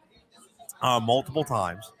chat multiple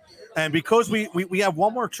times, and because we have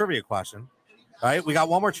one more trivia question. Right, we got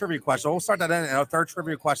one more trivia question. We'll start that in. And our third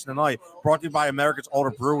trivia question tonight, brought to you by America's Older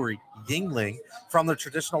Brewery, Yingling. From their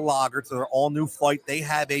traditional lager to their all-new flight, they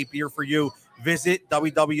have a beer for you. Visit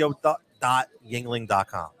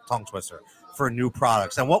www.yingling.com, tongue twister, for new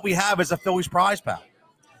products. And what we have is a Phillies prize pack.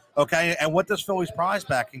 Okay, and what this Phillies prize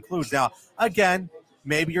pack includes. Now, again,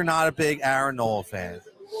 maybe you're not a big Aaron Nola fan.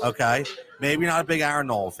 Okay, maybe you're not a big Aaron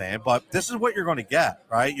Nola fan, but this is what you're going to get.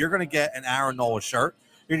 Right, you're going to get an Aaron Nola shirt.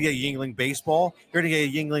 You're going to get a Yingling baseball. You're going to get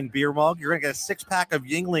a Yingling beer mug. You're going to get a 6-pack of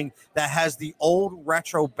Yingling that has the old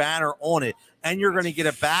retro banner on it. And you're going to get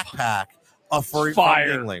a backpack from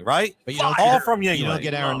Yingling, right? But you don't all get, from Yingling. You don't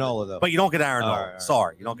get Aaron Nola, though. But you don't get Aaron Nola. All right.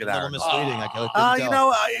 Sorry, you don't get a Aaron little Nola. misleading. I couldn't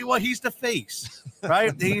tell. Well, he's the face,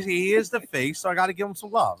 right? he is the face, so I got to give him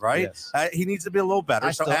some love, right? Yes. He needs to be a little better.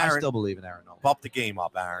 I so still Aaron, believe in Aaron Nola. bump the game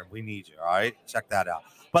up, Aaron. We need you, all right? Check that out.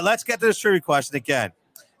 But let's get to this trivia question again.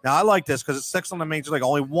 Now, I like this because it's 6 on the Major League.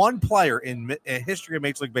 Only one player in history of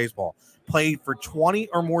Major League Baseball played for 20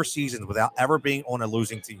 or more seasons without ever being on a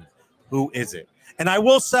losing team. Who is it? And I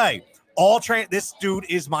will say, this dude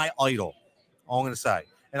is my idol. All I'm going to say.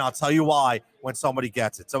 And I'll tell you why when somebody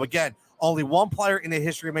gets it. So, again, only one player in the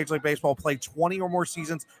history of Major League Baseball played 20 or more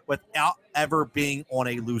seasons without ever being on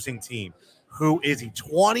a losing team. Who is he?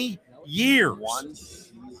 20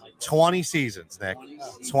 years. 20 seasons, Nick.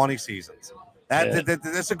 20 seasons.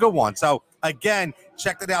 That's a good one. So, again,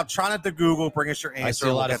 check it out. Try not to Google. Bring us your answer. I see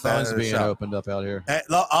a lot of phones being opened up out here.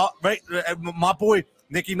 My boy,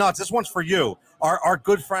 Nicky Nuts, this one's for you. Our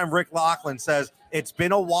good friend Rick Lachlan says, it's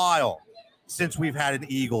been a while since we've had an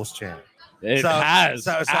Eagles chant. It has.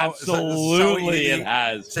 Absolutely, it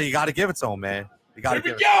has. So you got to give it to him, man. You got to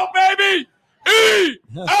give it. Go, baby!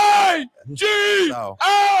 E-A-G-L-E-S,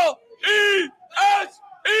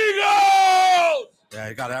 Eagles! Yeah,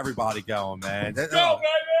 you got everybody going, man. Go,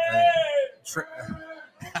 baby!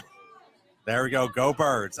 There we go. Go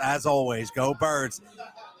Birds. As always, go Birds.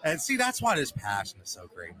 And see, that's why this passion is so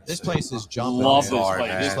great. This place is jumping. Love man. this Hard, place.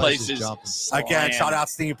 man. This place is jumping. Again, slammed. shout out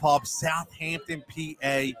Steam Pub, Southampton,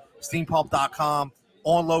 PA, steampub.com,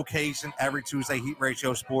 on location every Tuesday, Heat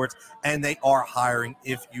Ratio Sports, and they are hiring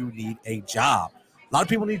if you need a job. A lot of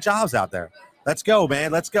people need jobs out there. Let's go,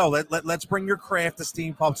 man. Let's go. Let's bring your craft to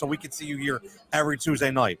Steam Pub so we can see you here every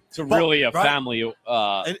Tuesday night. It's really a right? family.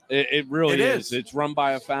 It really it is. is. It's run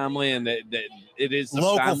by a family, and it is the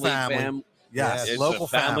Local family. Yes, It's local a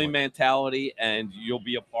family mentality, and you'll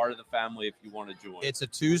be a part of the family if you want to join. It's a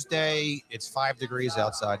Tuesday. It's 5 degrees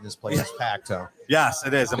outside, and this place is packed. So Yes,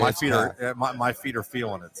 it is, and It's my feet are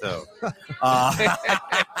feeling it too.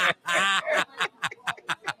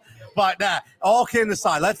 But all kidding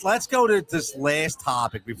aside, let's go to this last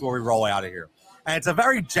topic before we roll out of here, and it's a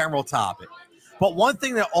very general topic. But one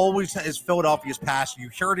thing that always is Philadelphia's passion, you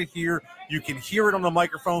hear it here, you can hear it on the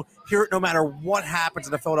microphone, hear it no matter what happens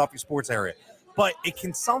in the Philadelphia sports area. But it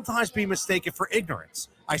can sometimes be mistaken for ignorance.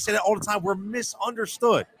 I say that all the time. We're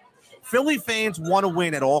misunderstood. Philly fans want to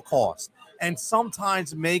win at all costs, and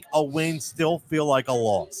sometimes make a win still feel like a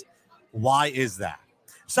loss. Why is that?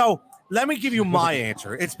 So let me give you my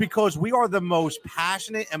answer. It's because we are the most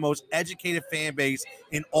passionate and most educated fan base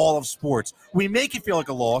in all of sports. We make it feel like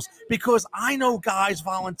a loss because I know guys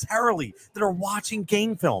voluntarily that are watching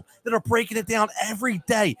game film, that are breaking it down every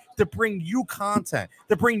day to bring you content,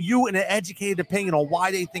 to bring you an educated opinion on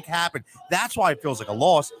why they think happened. That's why it feels like a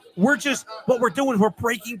loss. What we're doing is we're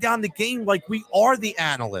breaking down the game like we are the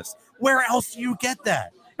analysts. Where else do you get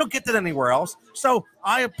that? You don't get that anywhere else. So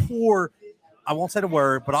I won't say the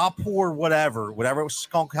word, but I'll pour whatever it was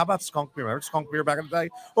skunk. How about skunk beer? Remember skunk beer back in the day?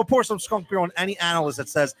 We'll pour some skunk beer on any analyst that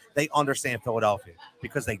says they understand Philadelphia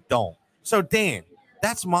because they don't. So, Dan,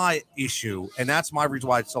 that's my issue, and that's my reason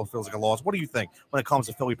why it still feels like a loss. What do you think when it comes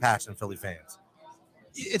to Philly passion and Philly fans?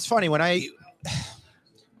 it's funny when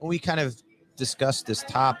we kind of discussed this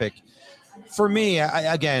topic. For me,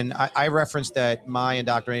 I referenced that my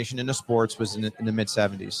indoctrination into sports was in the mid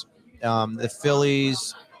 70s. The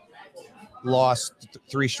Phillies lost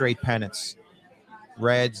 3 straight pennants.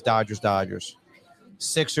 Reds, Dodgers.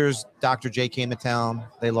 Sixers, Dr. J came to town.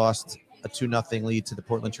 They lost a 2-0 lead to the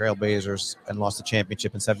Portland Trail Blazers and lost the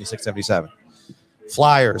championship in 76-77.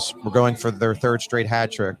 Flyers were going for their 3rd straight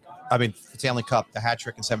hat trick. Stanley Cup, the hat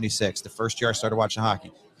trick in 76. The first year I started watching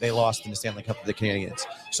hockey, they lost in the Stanley Cup to the Canadiens.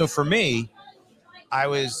 So for me, I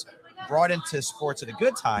was brought into sports at a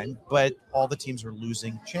good time, but all the teams were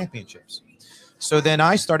losing championships. So then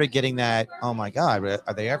I started getting that, oh my God,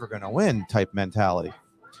 are they ever going to win type mentality.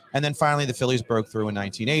 And then finally the Phillies broke through in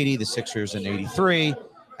 1980, the Sixers in 83,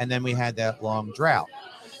 and then we had that long drought.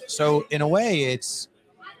 So in a way,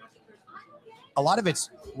 a lot of it's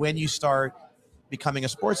when you start becoming a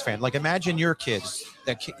sports fan. Like imagine your kids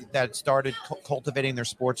that started cultivating their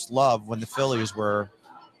sports love when the Phillies were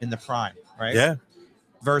in the prime, right? Yeah.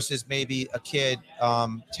 Versus maybe a kid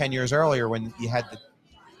 10 years earlier when you had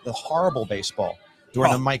the horrible baseball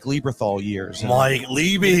during the Mike Lieberthal years. Mike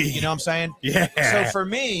Lieby. You know what I'm saying? Yeah. So for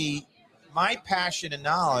me, my passion and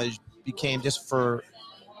knowledge became just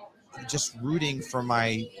rooting for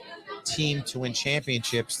my team to win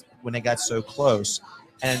championships when they got so close.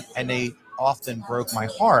 And they often broke my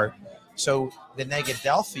heart. So the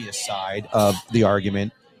Negadelphia side of the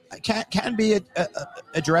argument can be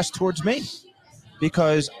addressed towards me.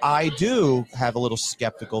 Because I do have a little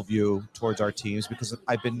skeptical view towards our teams because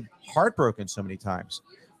I've been heartbroken so many times.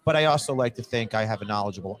 But I also like to think I have a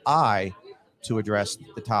knowledgeable eye to address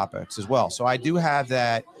the topics as well. So I do have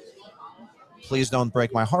that please don't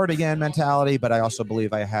break my heart again mentality, but I also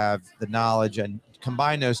believe I have the knowledge and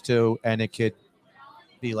combine those two, and it could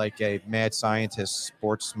be like a mad scientist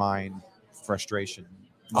sports mind frustration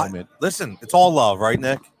moment. Listen, it's all love, right,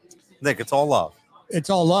 Nick? Nick, it's all love. It's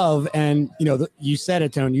all love, and you said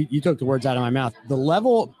it, Tone. You took the words out of my mouth. The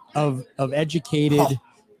level of educated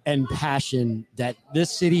and passion that this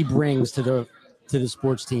city brings to the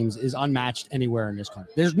sports teams is unmatched anywhere in this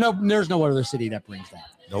country. There's no other city that brings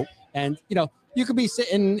that. Nope. And you could be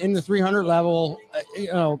sitting in the 300 level,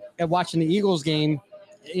 and watching the Eagles game,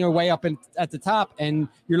 way up at the top, and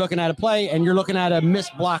you're looking at a play, and you're looking at a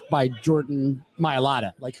missed block by Jordan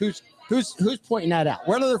Mailata. Like who's pointing that out?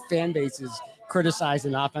 What other fan bases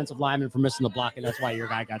criticizing the offensive lineman for missing the block, and that's why your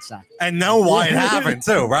guy got sacked? And know why it happened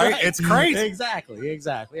too, right? It's crazy.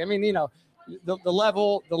 Exactly. I mean, the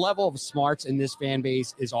level of smarts in this fan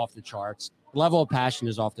base is off the charts. The level of passion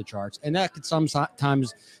is off the charts, and that could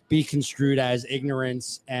sometimes be construed as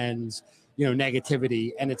ignorance and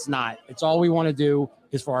negativity, and it's not. It's all we want to do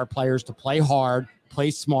is for our players to play hard, play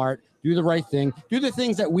smart, do the right thing, do the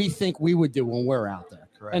things that we think we would do when we're out there.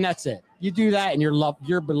 Correct. And that's it. You do that, and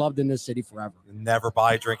you're beloved in this city forever. Never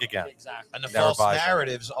buy a drink again. Exactly. And the Never false buys it.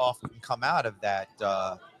 narratives often come out of that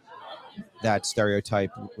that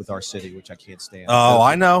stereotype with our city, which I can't stand. Oh,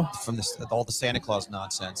 I know. From all the Santa Claus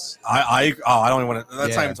nonsense. I don't even want to.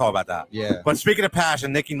 Let's not even talk about that. Yeah. But speaking of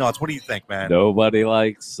passion, Nicky Nuts, what do you think, man? Nobody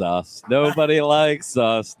likes us. Nobody likes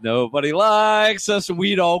us. Nobody likes us.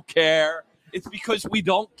 We don't care. It's because we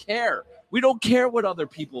don't care. We don't care what other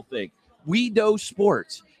people think. We know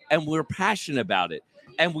sports, and we're passionate about it.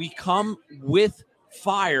 And we come with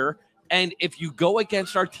fire. And if you go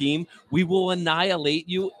against our team, we will annihilate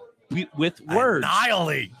you with words.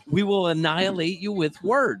 Annihilate. We will annihilate you with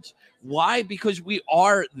words. Why? Because we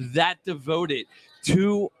are that devoted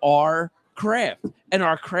to our craft. And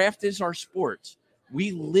our craft is our sports.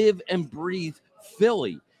 We live and breathe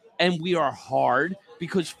Philly. And we are hard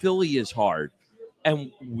because Philly is hard.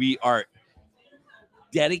 And we are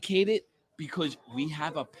dedicated because we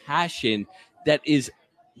have a passion that is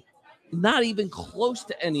not even close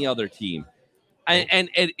to any other team. And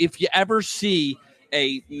if you ever see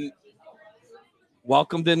a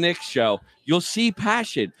Welcome to Nick's show, you'll see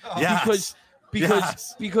passion. Yes.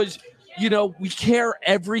 Because you know, we care.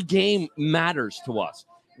 Every game matters to us.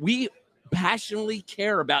 We passionately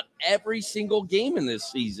care about every single game in this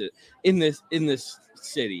season, in this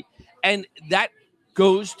city. And that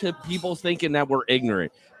goes to people thinking that we're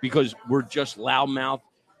ignorant because we're just loudmouth,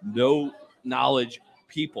 no knowledge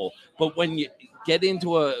people. But when you get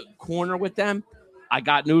into a corner with them, I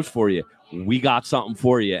got news for you. We got something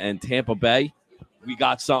for you. And Tampa Bay, we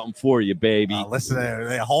got something for you, baby.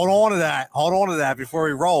 Listen, hold on to that. Hold on to that before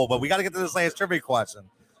we roll. But we got to get to this last trivia question,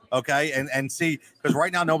 okay? And see, because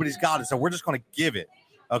right now nobody's got it, so we're just going to give it,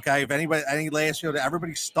 okay? If anybody, any last year,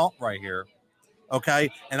 everybody's stumped right here,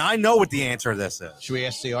 okay? And I know what the answer to this is. Should we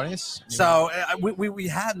ask the audience? So we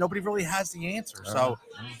had nobody really has the answer.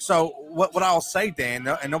 So what I'll say, Dan,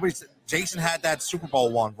 and Jason had that Super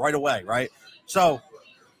Bowl one right away, right? So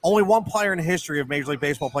only one player in the history of Major League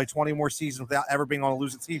Baseball played 20 more seasons without ever being on a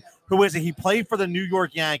losing team. Who is it? He played for the New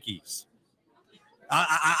York Yankees.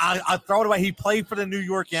 I throw it away. He played for the New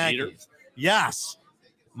York Yankees. Jeter? Yes,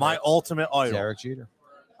 my ultimate idol. Derek Jeter.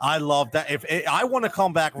 I love that. If I want to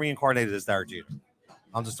come back reincarnated as Derek Jeter,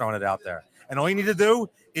 I'm just throwing it out there. And all you need to do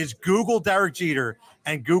is Google Derek Jeter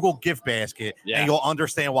and Google gift basket, and you'll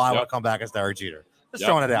understand why I want to come back as Derek Jeter. Just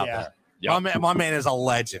throwing it out there. Yep. My man is a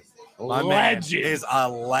legend. My man is a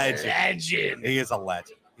legend. He is a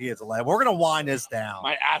legend. We're going to wind this down.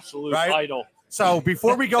 My absolute idol. So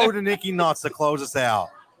before we go to Nicky Nuts to close us out,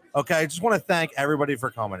 okay, I just want to thank everybody for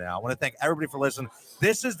coming out. I want to thank everybody for listening.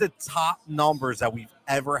 This is the top numbers that we've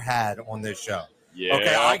ever had on this show. Yeah,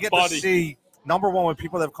 okay, I get to see, number one, with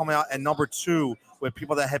people that have come out, and number two, with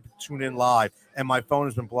people that have tuned in live. And my phone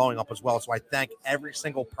has been blowing up as well. So I thank every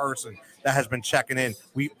single person that has been checking in.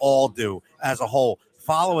 We all do as a whole.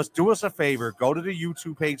 Follow us. Do us a favor. Go to the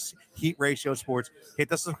YouTube page, Heat Ratio Sports. Hit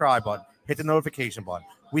the subscribe button. Hit the notification button.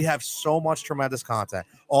 We have so much tremendous content.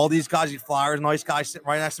 All these guys, these Flyers, nice guys sitting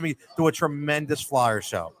right next to me, do a tremendous Flyer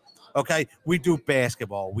show. Okay? We do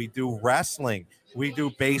basketball. We do wrestling. We do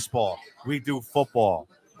baseball. We do football.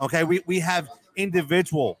 Okay? We have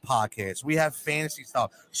individual podcasts. We have fantasy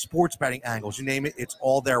stuff, sports betting angles, you name it. It's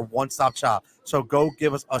all there, one-stop shop. So go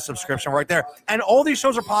give us a subscription right there. And all these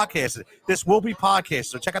shows are podcasted. This will be podcasted.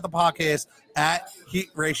 So check out the podcast at Heat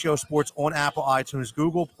Ratio Sports on Apple, iTunes,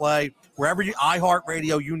 Google Play, wherever you,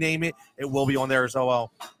 iHeartRadio, you name it, it will be on there as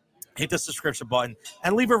well. Hit the subscription button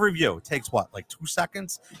and leave a review. It takes what, like 2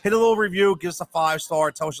 seconds? Hit a little review, give us a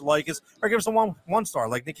 5-star, tell us you like us, or give us a one star.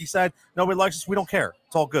 Like Nicky said, nobody likes us. We don't care.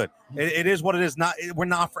 It's all good. It is what it is. We're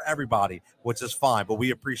not for everybody, which is fine, but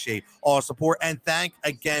we appreciate all the support. And thank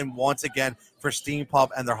again, once again, for Steam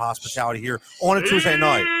Pub and their hospitality here on a Tuesday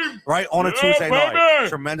night, right? On a Tuesday night.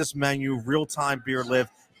 Tremendous menu, real-time beer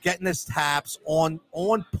lift. Getting his taps on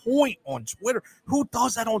point on Twitter. Who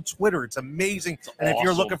does that on Twitter? It's amazing. And if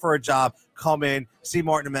you're looking for a job, come in, see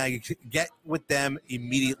Martin and Maggie. Get with them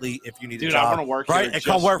immediately if you need a job. I want to work right? here. And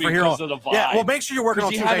come work for here. Yeah, well, make sure you're working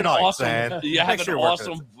on Tuesday nights, man. You have an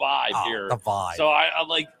awesome vibe here. The vibe. So I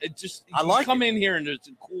like it. Just come in here and there's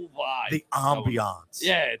a cool vibe. The ambiance.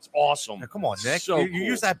 Yeah, it's awesome. Now, come on, Nick. So you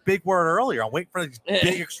used that big word earlier. I'm waiting for these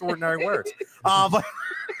big, extraordinary words.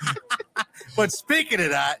 But speaking of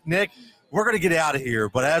that, Nick, we're going to get out of here.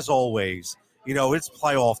 But as always, it's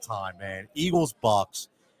playoff time, man. Eagles, Bucks,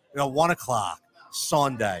 1 o'clock,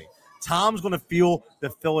 Sunday. Tom's going to feel the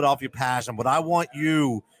Philadelphia passion, but I want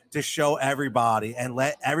you to show everybody and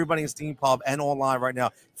let everybody in Steam Pub and online right now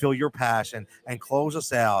feel your passion and close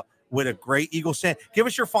us out with a great Eagle chant. Give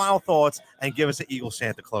us your final thoughts and give us an Eagle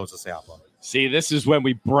chant to close us out, buddy. See, this is when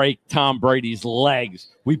we break Tom Brady's legs.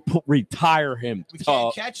 We retire him. We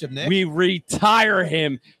can't catch him, Nick. We retire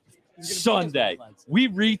him Sunday. We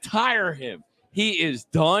retire him. He is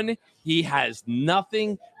done. He has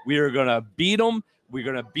nothing. We are going to beat him. We're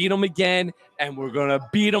going to beat him again, and we're going to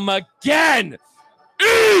beat him again.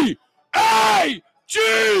 EAGLES!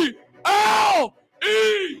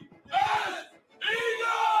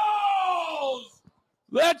 Eagles!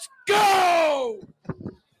 Let's go!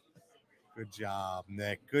 Good job,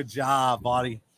 Nick. Good job, buddy.